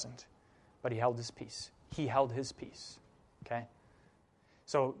no present, but he held his peace. He held his peace. Okay?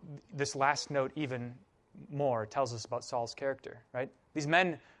 So this last note even more tells us about Saul's character, right? These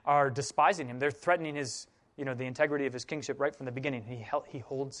men are despising him. They're threatening his, the integrity of his kingship right from the beginning. He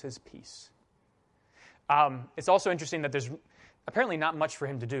holds his peace. It's also interesting that there's apparently not much for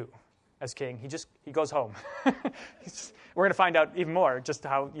him to do as king. He goes home. We're going to find out even more just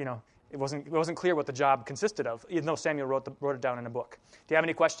how, it wasn't clear what the job consisted of, even though Samuel wrote it down in a book. Do you have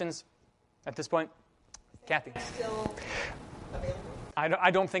any questions at this point? Kathy? Still available?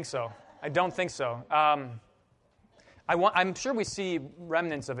 I don't think so. I'm sure we see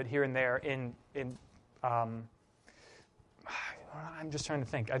remnants of it here and there I'm just trying to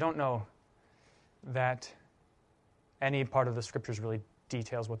think. I don't know that any part of the scriptures really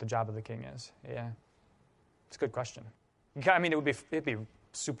details what the job of the king is. Yeah, it's a good question. I mean, it'd be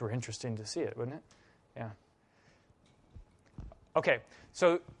super interesting to see it, wouldn't it? Yeah. Okay,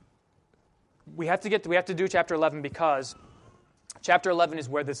 so we have to do chapter 11 because Chapter 11 is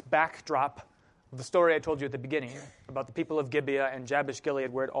where this backdrop of the story I told you at the beginning about the people of Gibeah and Jabesh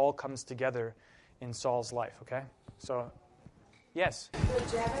Gilead, where it all comes together in Saul's life, okay? So, yes? The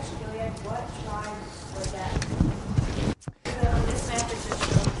Jabesh Gilead, what tribe was that? This map is just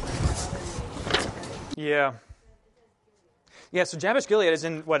showing Yeah. Yeah, so Jabesh Gilead is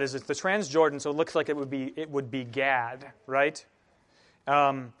in, what is it, the Transjordan, so it looks like it would be Gad, right?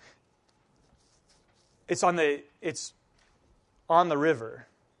 It's on the river,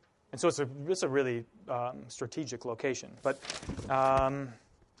 and so it's a really strategic location. But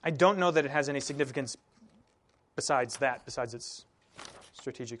I don't know that it has any significance besides its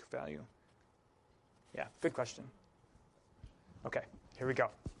strategic value. Yeah, good question. Okay, here we go.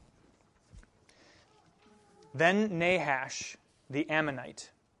 Then Nahash, the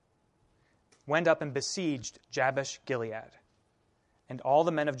Ammonite, went up and besieged Jabesh Gilead. And all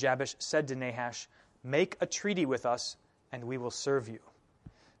the men of Jabesh said to Nahash, "Make a treaty with us, and we will serve you."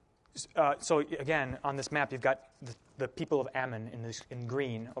 So again, on this map, you've got the people of Ammon in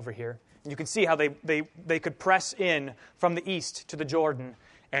green over here. And you can see how they could press in from the east to the Jordan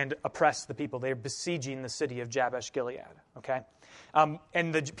and oppress the people. They're besieging the city of Jabesh Gilead. Okay,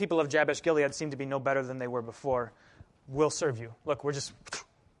 and the people of Jabesh Gilead seem to be no better than they were before. We'll serve you. Look, we're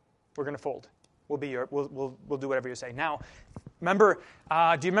going to fold. We'll do whatever you say. Now, remember?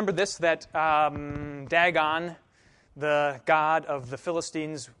 Do you remember this? That Dagon, the god of the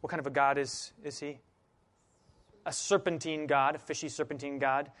Philistines, what kind of a god is he? A serpentine god, a fishy serpentine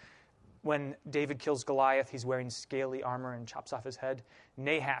god. When David kills Goliath, he's wearing scaly armor and chops off his head.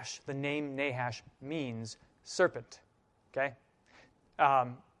 Nahash, the name Nahash means serpent. Okay?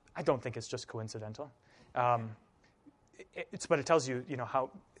 I don't think it's just coincidental. But it tells you, how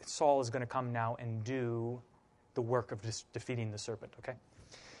Saul is going to come now and do the work of defeating the serpent. Okay.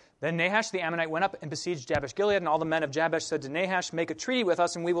 Then Nahash the Ammonite went up and besieged Jabesh Gilead, and all the men of Jabesh said to Nahash, "Make a treaty with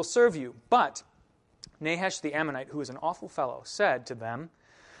us, and we will serve you." But Nahash the Ammonite, who is an awful fellow, said to them,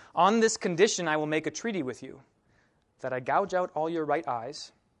 "On this condition I will make a treaty with you, that I gouge out all your right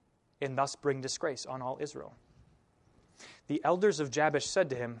eyes, and thus bring disgrace on all Israel." The elders of Jabesh said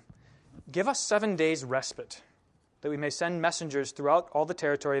to him, "Give us 7 days' respite, that we may send messengers throughout all the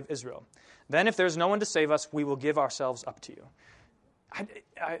territory of Israel. Then, if there is no one to save us, we will give ourselves up to you."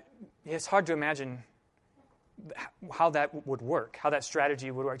 It's hard to imagine how that would work, how that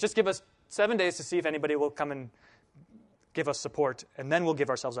strategy would work. Just give us 7 days to see if anybody will come and give us support, and then we'll give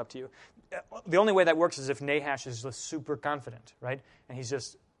ourselves up to you. The only way that works is if Nahash is just super confident, right? And he's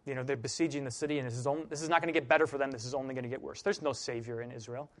just, they're besieging the city, and this is not going to get better for them. This is only going to get worse. There's no savior in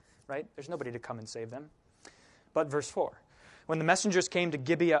Israel, right? There's nobody to come and save them. But verse 4, when the messengers came to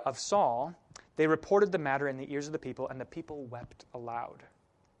Gibeah of Saul, they reported the matter in the ears of the people, and the people wept aloud.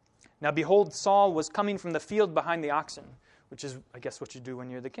 Now behold, Saul was coming from the field behind the oxen, which is, I guess, what you do when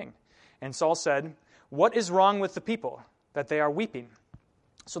you're the king. And Saul said, "What is wrong with the people, that they are weeping?"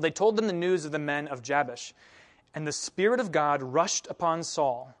 So they told them the news of the men of Jabesh. And the Spirit of God rushed upon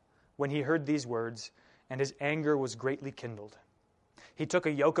Saul when he heard these words, and his anger was greatly kindled. He took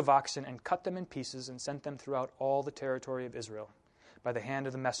a yoke of oxen and cut them in pieces and sent them throughout all the territory of Israel by the hand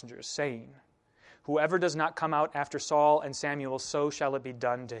of the messengers, saying, "Whoever does not come out after Saul and Samuel, so shall it be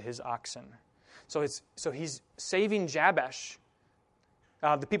done to his oxen." So he's saving Jabesh,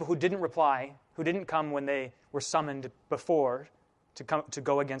 the people who didn't reply, who didn't come when they were summoned before to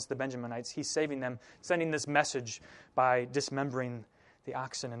go against the Benjaminites. He's saving them, sending this message by dismembering the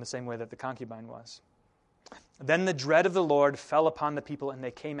oxen in the same way that the concubine was. Then the dread of the Lord fell upon the people, and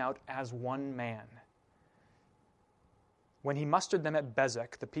they came out as one man. When he mustered them at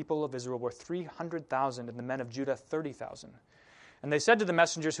Bezek, the people of Israel were 300,000, and the men of Judah 30,000. And they said to the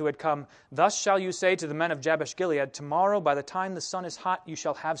messengers who had come, "Thus shall you say to the men of Jabesh Gilead, tomorrow by the time the sun is hot you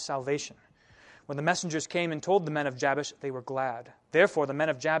shall have salvation." When the messengers came and told the men of Jabesh, they were glad. Therefore the men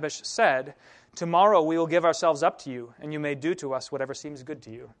of Jabesh said, "Tomorrow we will give ourselves up to you, and you may do to us whatever seems good to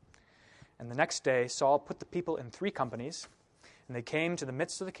you." And the next day Saul put the people in 3 companies, and they came to the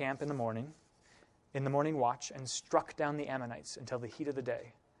midst of the camp in the morning watch, and struck down the Ammonites until the heat of the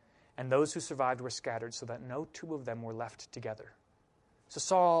day. And those who survived were scattered, so that no 2 of them were left together. So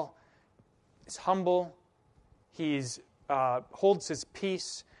Saul is humble, he holds his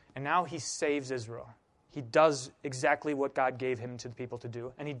peace, and now he saves Israel. He does exactly what God gave him to the people to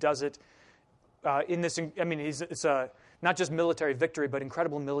do, and he does it in this. It's not just military victory, but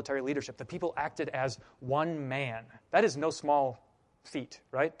incredible military leadership. The people acted as one man. That is no small feat,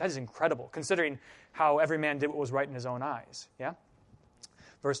 right? That is incredible, considering how every man did what was right in his own eyes. Yeah.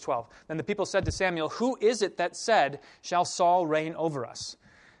 Verse 12. Then the people said to Samuel, "Who is it that said, 'Shall Saul reign over us?'"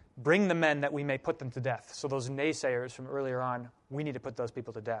 Bring the men that we may put them to death. So those naysayers from earlier on, we need to put those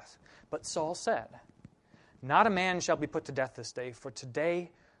people to death. But Saul said, not a man shall be put to death this day, for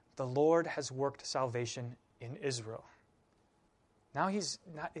today the Lord has worked salvation in Israel. Now he's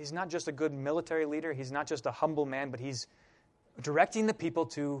not just a good military leader, he's not just a humble man, but he's directing the people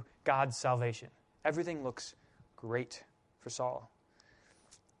to God's salvation. Everything looks great for Saul.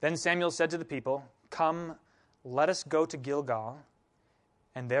 Then Samuel said to the people, come, let us go to Gilgal,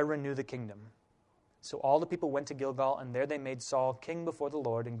 and there renew the kingdom. So all the people went to Gilgal, and there they made Saul king before the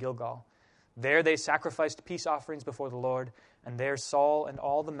Lord in Gilgal. There they sacrificed peace offerings before the Lord, and there Saul and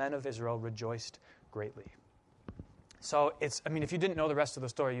all the men of Israel rejoiced greatly. So if you didn't know the rest of the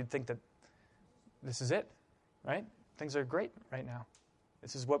story, you'd think that this is it, right? Things are great right now.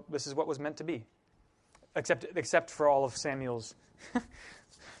 This is what was meant to be. Except for all of Samuel's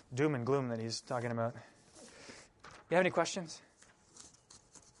doom and gloom that he's talking about. You have any questions?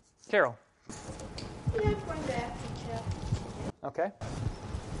 Carol. Yeah, going back to chapter. Okay.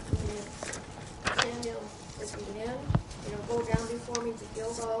 Samuel is began, go down before me to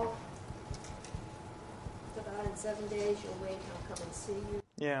Gilgal. About in 7 days you'll wait and I'll come and see you.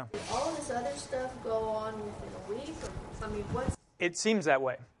 Yeah. Did all of this other stuff go on within a week? What's... It seems that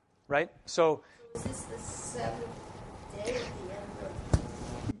way, right? So is this the 7th day at the end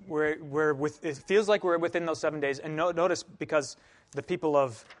of... it feels like we're within those 7 days. And notice, because the people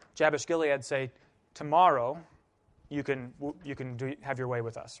of Jabesh Gilead say, tomorrow you can have your way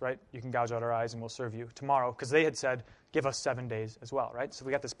with us, right? You can gouge out our eyes and we'll serve you tomorrow. Because they had said, give us 7 days as well, right? So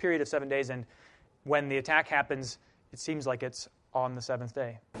we got this period of 7 days, and when the attack happens, it seems like it's on the 7th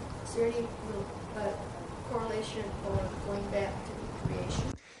day. Is there any correlation or going back to the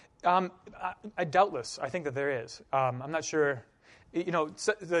creation? I doubtless. I think that there is. I'm not sure.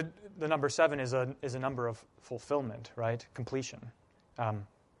 The number 7 is a number of fulfillment, right? Completion.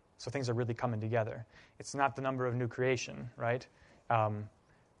 So things are really coming together. It's not the number of new creation, right?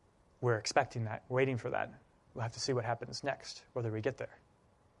 We're expecting that, waiting for that. We'll have to see what happens next, whether we get there.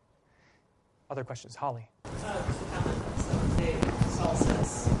 Other questions? Holly. Just a comment on the 7th day. Saul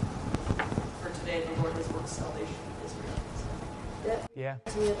says, for today the Lord has worked salvation in Israel. Yeah.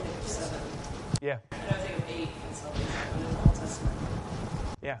 That's the other 7. Yeah. And I think of 8 in salvation in the Old Testament.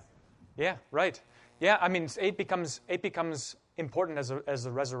 Yeah. Yeah, right. Yeah, 8 becomes important as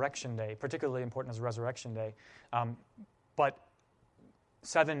a resurrection day, particularly important as a resurrection day. But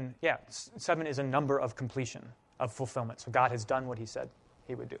 7 is a number of completion, of fulfillment. So God has done what he said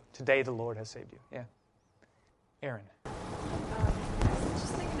he would do. Today the Lord has saved you. Yeah. Aaron. I was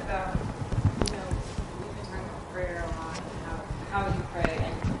just thinking about, we've been talking about prayer a lot and how you pray,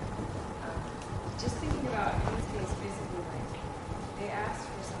 and just thinking about in this case, basically, like, they asked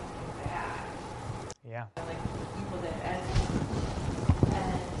for something bad. Yeah. Like people did,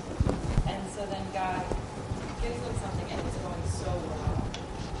 and so then God gives them something, and it's going so well.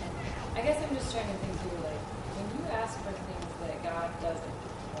 And I guess I'm just trying to think through, like, when you ask for things that God doesn't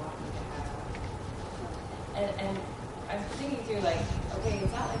want you to have, and I'm thinking through, like, okay,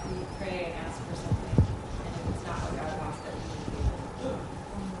 it's not like we pray and ask for something, and if it's not what God wants, that we do,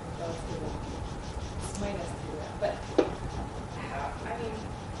 smite us through that. But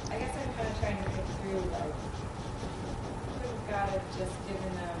I guess I'm kind of trying to think through, like, couldn't God have just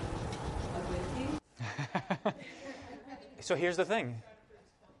given them a good thing? So here's the thing.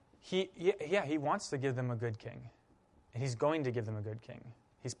 He wants to give them a good king. And he's going to give them a good king.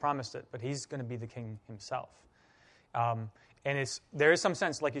 He's promised it, but he's going to be the king himself. And there is some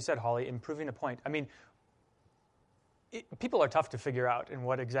sense, like you said, Holly, in proving a point. People are tough to figure out, and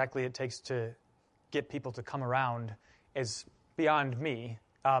what exactly it takes to get people to come around is beyond me.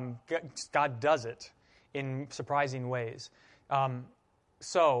 God does it in surprising ways.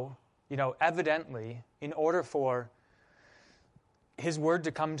 Evidently, in order for his word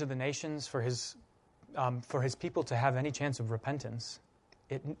to come to the nations, for his people to have any chance of repentance,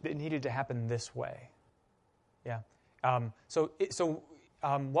 it needed to happen this way. Yeah.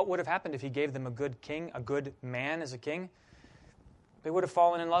 What would have happened if he gave them a good king, a good man as a king? They would have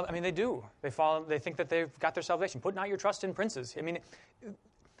fallen in love. They do. They think that they've got their salvation. Put not your trust in princes.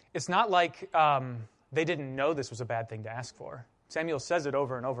 It's not like they didn't know this was a bad thing to ask for. Samuel says it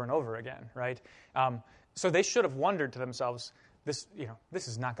over and over and over again, right? So they should have wondered to themselves, this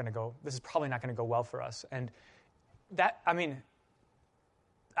is probably not going to go well for us. And that's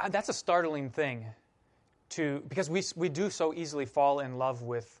a startling thing because we do so easily fall in love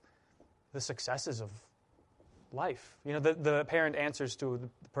with the successes of life. The apparent answers to the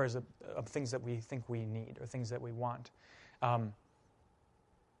prayers of things that we think we need or things that we want.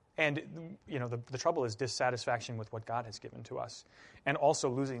 And, the trouble is dissatisfaction with what God has given to us, and also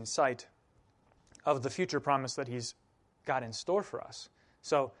losing sight of the future promise that he's got in store for us.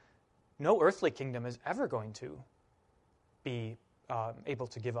 So no earthly kingdom is ever going to be able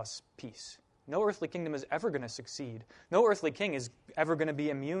to give us peace. No earthly kingdom is ever going to succeed. No earthly king is ever going to be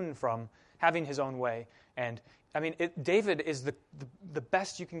immune from having his own way. And, David is the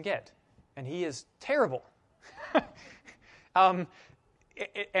best you can get, and he is terrible. So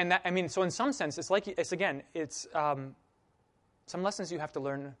in some sense, it's some lessons you have to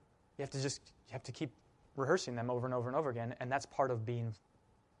learn. You have to keep rehearsing them over and over and over again, and that's part of being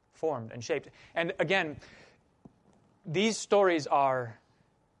formed and shaped. And again, these stories are,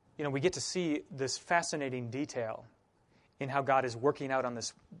 we get to see this fascinating detail in how God is working out on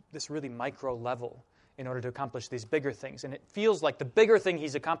this really micro level in order to accomplish these bigger things. And it feels like the bigger thing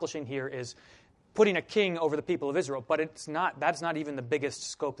he's accomplishing here is putting a king over the people of Israel. But it's not. That's not even the biggest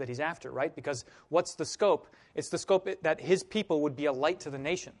scope that he's after, right? Because what's the scope? It's the scope that his people would be a light to the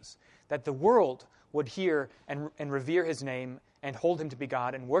nations, that the world would hear and revere his name and hold him to be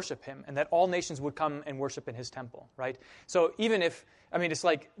God and worship him, and that all nations would come and worship in his temple, right? So even if, it's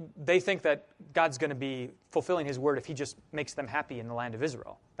like they think that God's going to be fulfilling his word if he just makes them happy in the land of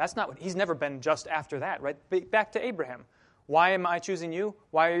Israel. That's not what, he's never been just after that, right? Back to Abraham. Why am I choosing you?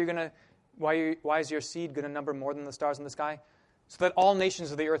 Why is your seed going to number more than the stars in the sky? So that all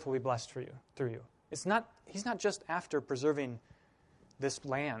nations of the earth will be blessed through you. He's not just after preserving this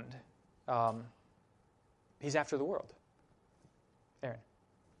land. He's after the world. Aaron.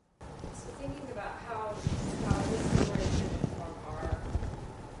 So thinking about how this story should inform our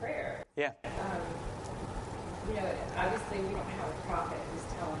prayer. Yeah. Obviously we don't have a prophet who's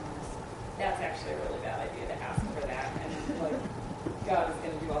telling us that's actually a really bad idea to ask for that, and God is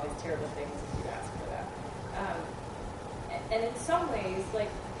going to do all these terrible things if you ask for that. And in some ways,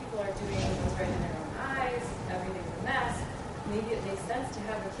 people are doing what's right in their own eyes. Everything's a mess. Maybe it makes sense to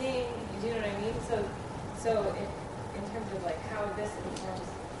have a king. Do you know what I mean? So in terms of how this informs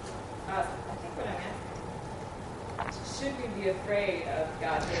us, I think what I'm asking, should we be afraid of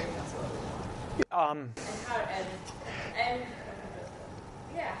God giving us what we want?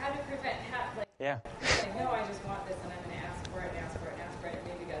 How to prevent no, I just want this and I'm going to ask for it and ask for it and ask for it, and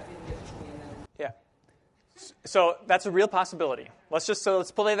maybe God didn't give it to me, and then So that's a real possibility.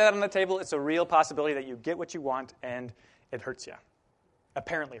 Let's play that on the table. It's a real possibility that you get what you want and it hurts you.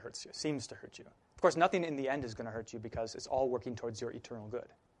 Apparently hurts you. Seems to hurt you. Of course, nothing in the end is going to hurt you because it's all working towards your eternal good.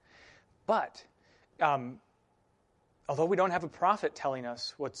 But although we don't have a prophet telling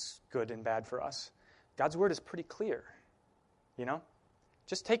us what's good and bad for us, God's word is pretty clear.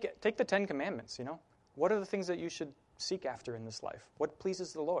 Just take it. Take the 10 Commandments. What are the things that you should seek after in this life? What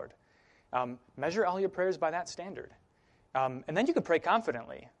pleases the Lord? Measure all your prayers by that standard. And then you can pray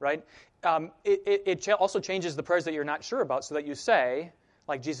confidently, right? It also changes the prayers that you're not sure about so that you say,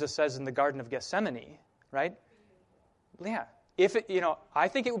 like Jesus says in the Garden of Gethsemane, right? Yeah. I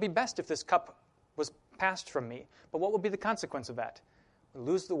think it would be best if this cup was passed from me. But what would be the consequence of that? We'll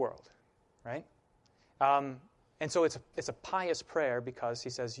lose the world, right? And so it's a pious prayer because he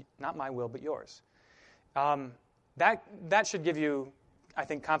says, not my will, but yours. That should give you, I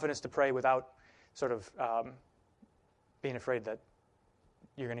think, confidence to pray without sort of being afraid that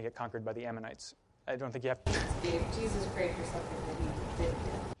you're going to get conquered by the Ammonites. I don't think you have to. Jesus prayed for something that he didn't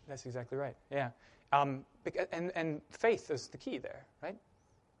do. That's exactly right, yeah. And faith is the key there, right?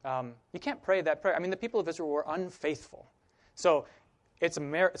 You can't pray that prayer. The people of Israel were unfaithful. So it's a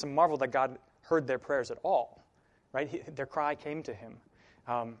marvel that God heard their prayers at all, right? Their cry came to him.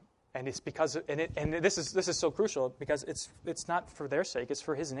 And it's because, and this is so crucial because it's not for their sake, it's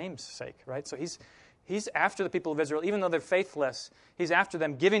for his name's sake, right? So he's after the people of Israel, even though they're faithless. He's after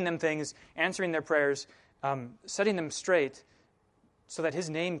them, giving them things, answering their prayers, setting them straight, so that his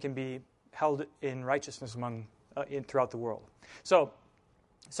name can be held in righteousness throughout the world. So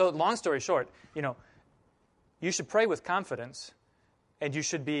long story short, you should pray with confidence, and you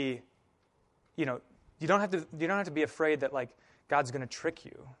should be, you don't have to be afraid that God's going to trick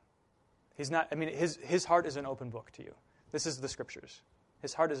you. He's not. His heart is an open book to you. This is the Scriptures.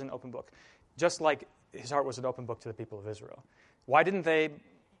 His heart is an open book, just like his heart was an open book to the people of Israel. Why didn't they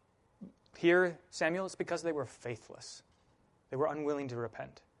hear Samuel? It's because they were faithless. They were unwilling to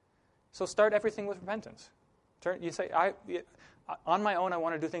repent. So start everything with repentance. You say, on my own, I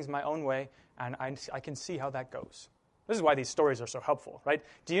want to do things my own way, and I can see how that goes. This is why these stories are so helpful, right?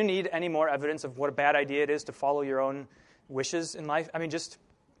 Do you need any more evidence of what a bad idea it is to follow your own wishes in life? Just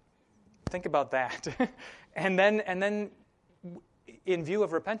think about that. and then in view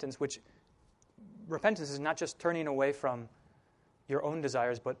of repentance, which repentance is not just turning away from, your own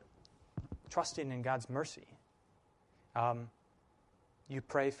desires, but trusting in God's mercy, you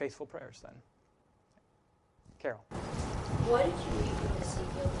pray faithful prayers then. Carol. Why did you read from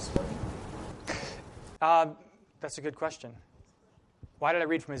Ezekiel this morning? That's a good question. Why did I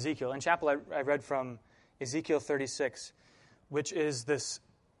read from Ezekiel? In chapel, I read from Ezekiel 36, which is this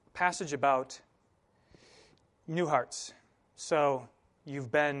passage about new hearts. So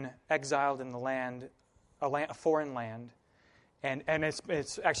you've been exiled in the land, a foreign land, and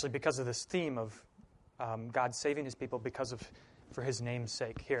it's actually because of this theme of God saving his people for his name's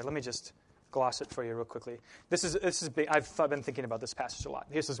sake. Here, let me just gloss it for you real quickly. This is big. I've been thinking about this passage a lot.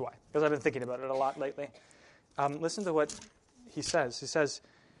 This is why, because I've been thinking about it a lot lately. Listen to what he says. He says,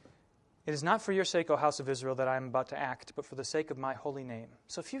 "It is not for your sake, O house of Israel, that I am about to act, but for the sake of my holy name."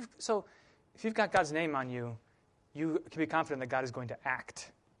 So if you've got God's name on you, you can be confident that God is going to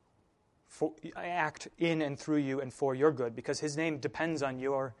act in and through you and for your good, because his name depends on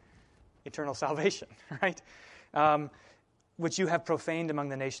your eternal salvation, right? Which you have profaned among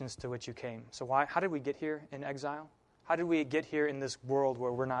the nations to which you came. So how did we get here in exile? How did we get here in this world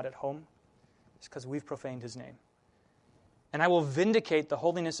where we're not at home? It's because we've profaned his name. "And I will vindicate the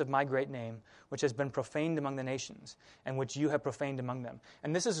holiness of my great name, which has been profaned among the nations, and which you have profaned among them."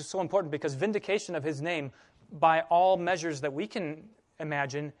 And this is so important because vindication of his name, by all measures that we can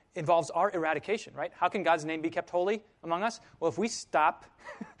imagine, involves our eradication, right? How can God's name be kept holy among us? Well, if we stop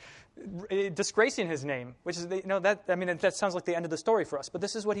disgracing his name, which is, that sounds like the end of the story for us. But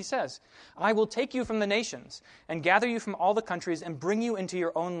this is what he says. "I will take you from the nations and gather you from all the countries and bring you into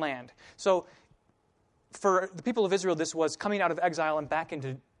your own land." So for the people of Israel, this was coming out of exile and back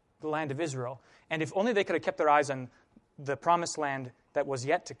into the land of Israel. And if only they could have kept their eyes on the promised land that was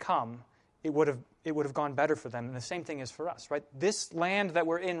yet to come, it would have gone better for them. And the same thing is for us, right? This land that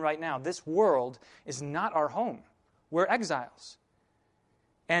we're in right now, this world, is not our home. We're exiles.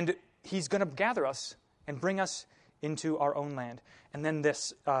 And he's going to gather us and bring us into our own land. And then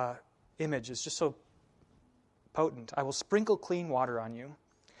this image is just so potent. "I will sprinkle clean water on you,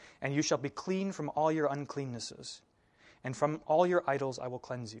 and you shall be clean from all your uncleannesses, and from all your idols I will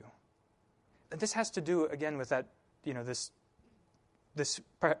cleanse you." And this has to do, again, with that, this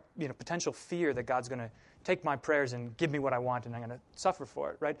potential fear that God's going to take my prayers and give me what I want, and I'm going to suffer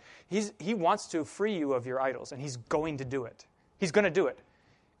for it, right? He wants to free you of your idols, and he's going to do it. He's going to do it.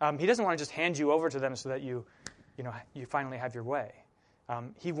 He doesn't want to just hand you over to them so that you finally have your way.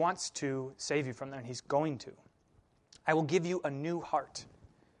 He wants to save you from them, and he's going to. "I will give you a new heart,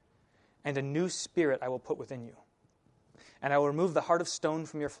 and a new spirit I will put within you. And I will remove the heart of stone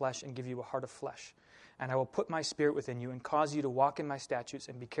from your flesh and give you a heart of flesh. And I will put my spirit within you and cause you to walk in my statutes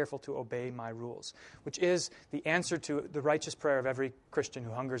and be careful to obey my rules," which is the answer to the righteous prayer of every Christian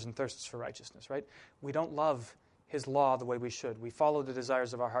who hungers and thirsts for righteousness, right? We don't love his law the way we should. We follow the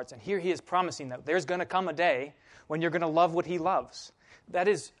desires of our hearts. And here he is promising that there's going to come a day when you're going to love what he loves. That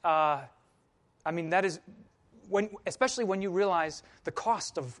is, especially when you realize the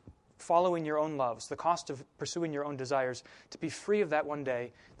cost of following your own loves, the cost of pursuing your own desires, to be free of that one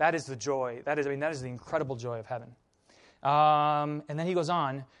day. That is the joy. That is the incredible joy of heaven. And then he goes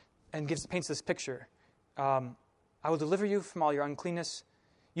on and paints this picture. "I will deliver you from all your uncleanness.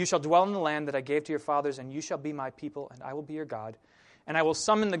 You shall dwell in the land that I gave to your fathers, and you shall be my people, and I will be your God. And I will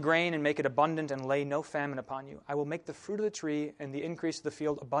summon the grain and make it abundant and lay no famine upon you. I will make the fruit of the tree and the increase of the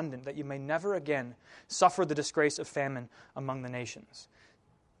field abundant, that you may never again suffer the disgrace of famine among the nations."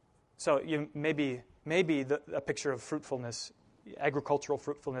 So maybe a picture of fruitfulness, agricultural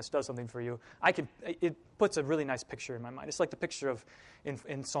fruitfulness, does something for you. It puts a really nice picture in my mind. It's like the picture of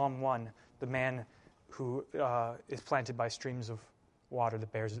in Psalm 1, the man who is planted by streams of water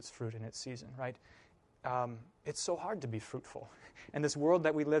that bears its fruit in its season, right? It's so hard to be fruitful. And this world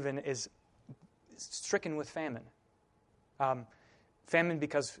that we live in is stricken with famine. Famine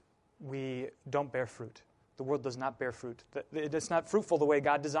because we don't bear fruit. The world does not bear fruit. It's not fruitful the way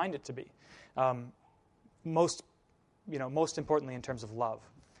God designed it to be. Most importantly in terms of love.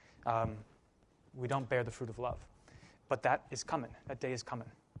 We don't bear the fruit of love. But that is coming. That day is coming.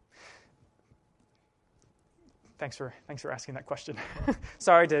 Thanks for asking that question.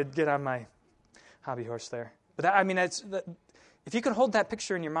 Sorry to get on my hobby horse there. But if you can hold that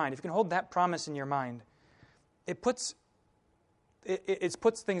picture in your mind, if you can hold that promise in your mind, it puts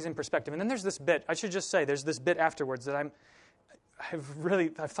things in perspective. And then there's this bit. I should just say, there's this bit afterwards that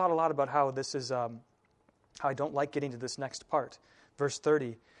I've thought a lot about how this is how I don't like getting to this next part. Verse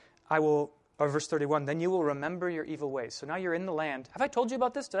 30, verse 31. "Then you will remember your evil ways." So now you're in the land. Have I told you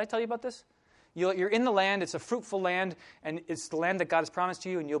about this? Did I tell you about this? You're in the land. It's a fruitful land, and it's the land that God has promised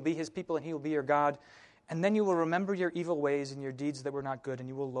you, and you'll be his people, and he will be your God. And then you will remember your evil ways and your deeds that were not good, and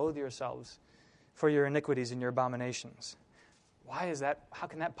you will loathe yourselves for your iniquities and your abominations. Why is that? How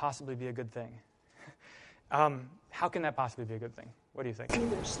can that possibly be a good thing? How can that possibly be a good thing? What do you think?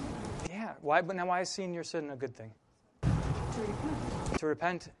 Yeah. Why? But now, why is seeing your sin a good thing? To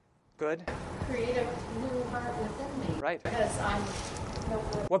repent. Good. Create a new heart within me. Right. Because I'm no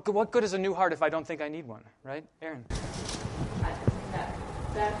good. What good is a new heart if I don't think I need one? Right, Aaron?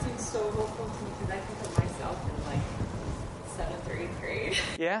 That seems so hopeful to me because I think of myself in like 7th or 8th grade.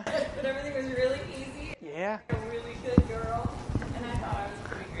 Yeah. But everything was really easy. Yeah. A really good girl, and I thought I was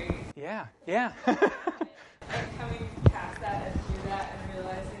pretty great. Yeah. Yeah. And coming past that and through that and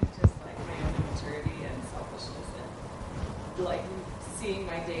realizing just like my own immaturity and selfishness and like seeing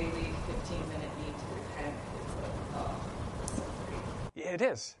my daily 15-minute need to repent is like, it's so free. Yeah, it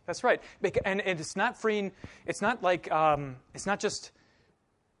is. That's right. And it's not freeing. It's not like it's not just,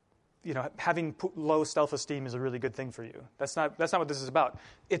 having low self-esteem is a really good thing for you. That's not what this is about.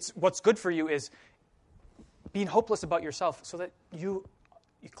 It's what's good for you is being hopeless about yourself so that you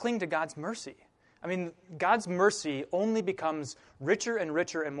cling to God's mercy. I mean, God's mercy only becomes richer and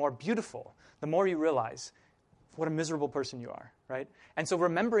richer and more beautiful the more you realize what a miserable person you are, right? And so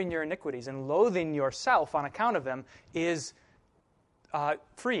remembering your iniquities and loathing yourself on account of them is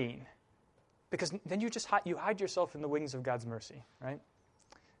freeing, because then you hide yourself in the wings of God's mercy, right?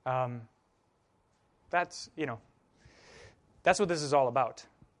 That's what this is all about,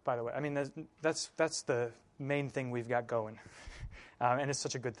 by the way. I mean, that's the main thing we've got going, and it's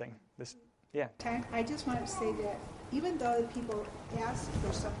such a good thing. Yeah. I just want to say that even though people asked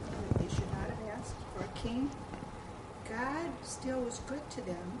for something that they should not have asked for a king, God still was good to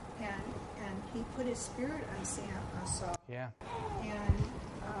them, and He put His Spirit on Saul. Yeah. And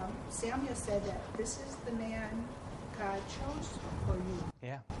Samuel said that this is the man God chose for you.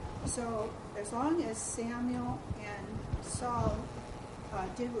 Yeah. So as long as Samuel and Saul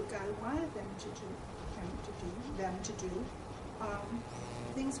did what God wanted them to do,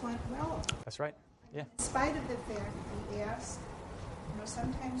 things went well. That's right. Yeah. In spite of the fact that we ask,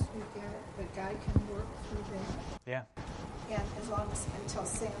 sometimes we get it, but God can work through that. Yeah. And as long as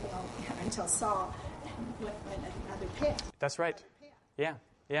until Saul went another path. That's right. Yeah.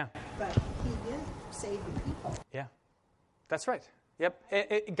 Yeah. But he did save the people. Yeah. That's right.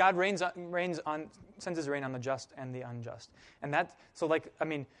 Yep. God sends His rain on the just and the unjust. And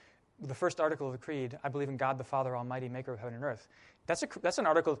the first article of the Creed, I believe in God the Father Almighty, maker of heaven and earth. That's an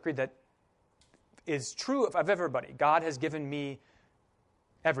article of the Creed that is true of everybody. God has given me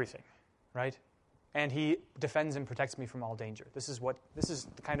everything, right? And He defends and protects me from all danger. This is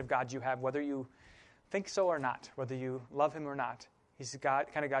the kind of God you have, whether you think so or not, whether you love Him or not. He's the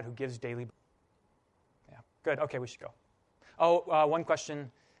kind of God who gives daily. Yeah. Good. Okay, we should go. One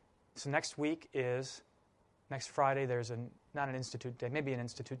question. So next Friday, there's not an institute day, maybe an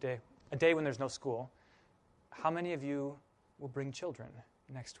institute day, a day when there's no school. How many of you will bring children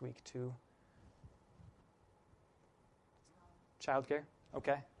next week to childcare?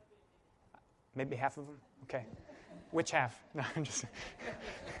 Okay. Maybe half of them? Okay. Which half? No, I'm just...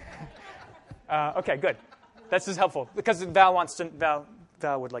 okay, good. This is helpful, because Val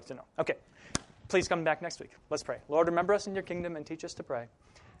would like to know. Okay. Please come back next week. Let's pray. Lord, remember us in your kingdom and teach us to pray.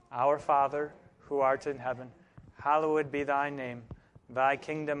 Our Father, who art in heaven, hallowed be thy name. Thy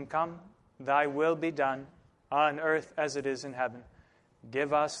kingdom come, thy will be done, on earth as it is in heaven.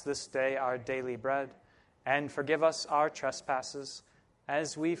 Give us this day our daily bread, and forgive us our trespasses,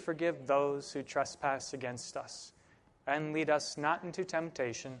 as we forgive those who trespass against us. And lead us not into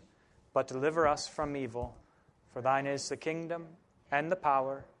temptation, but deliver us from evil. For thine is the kingdom, and the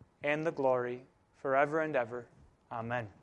power, and the glory, forever and ever. Amen.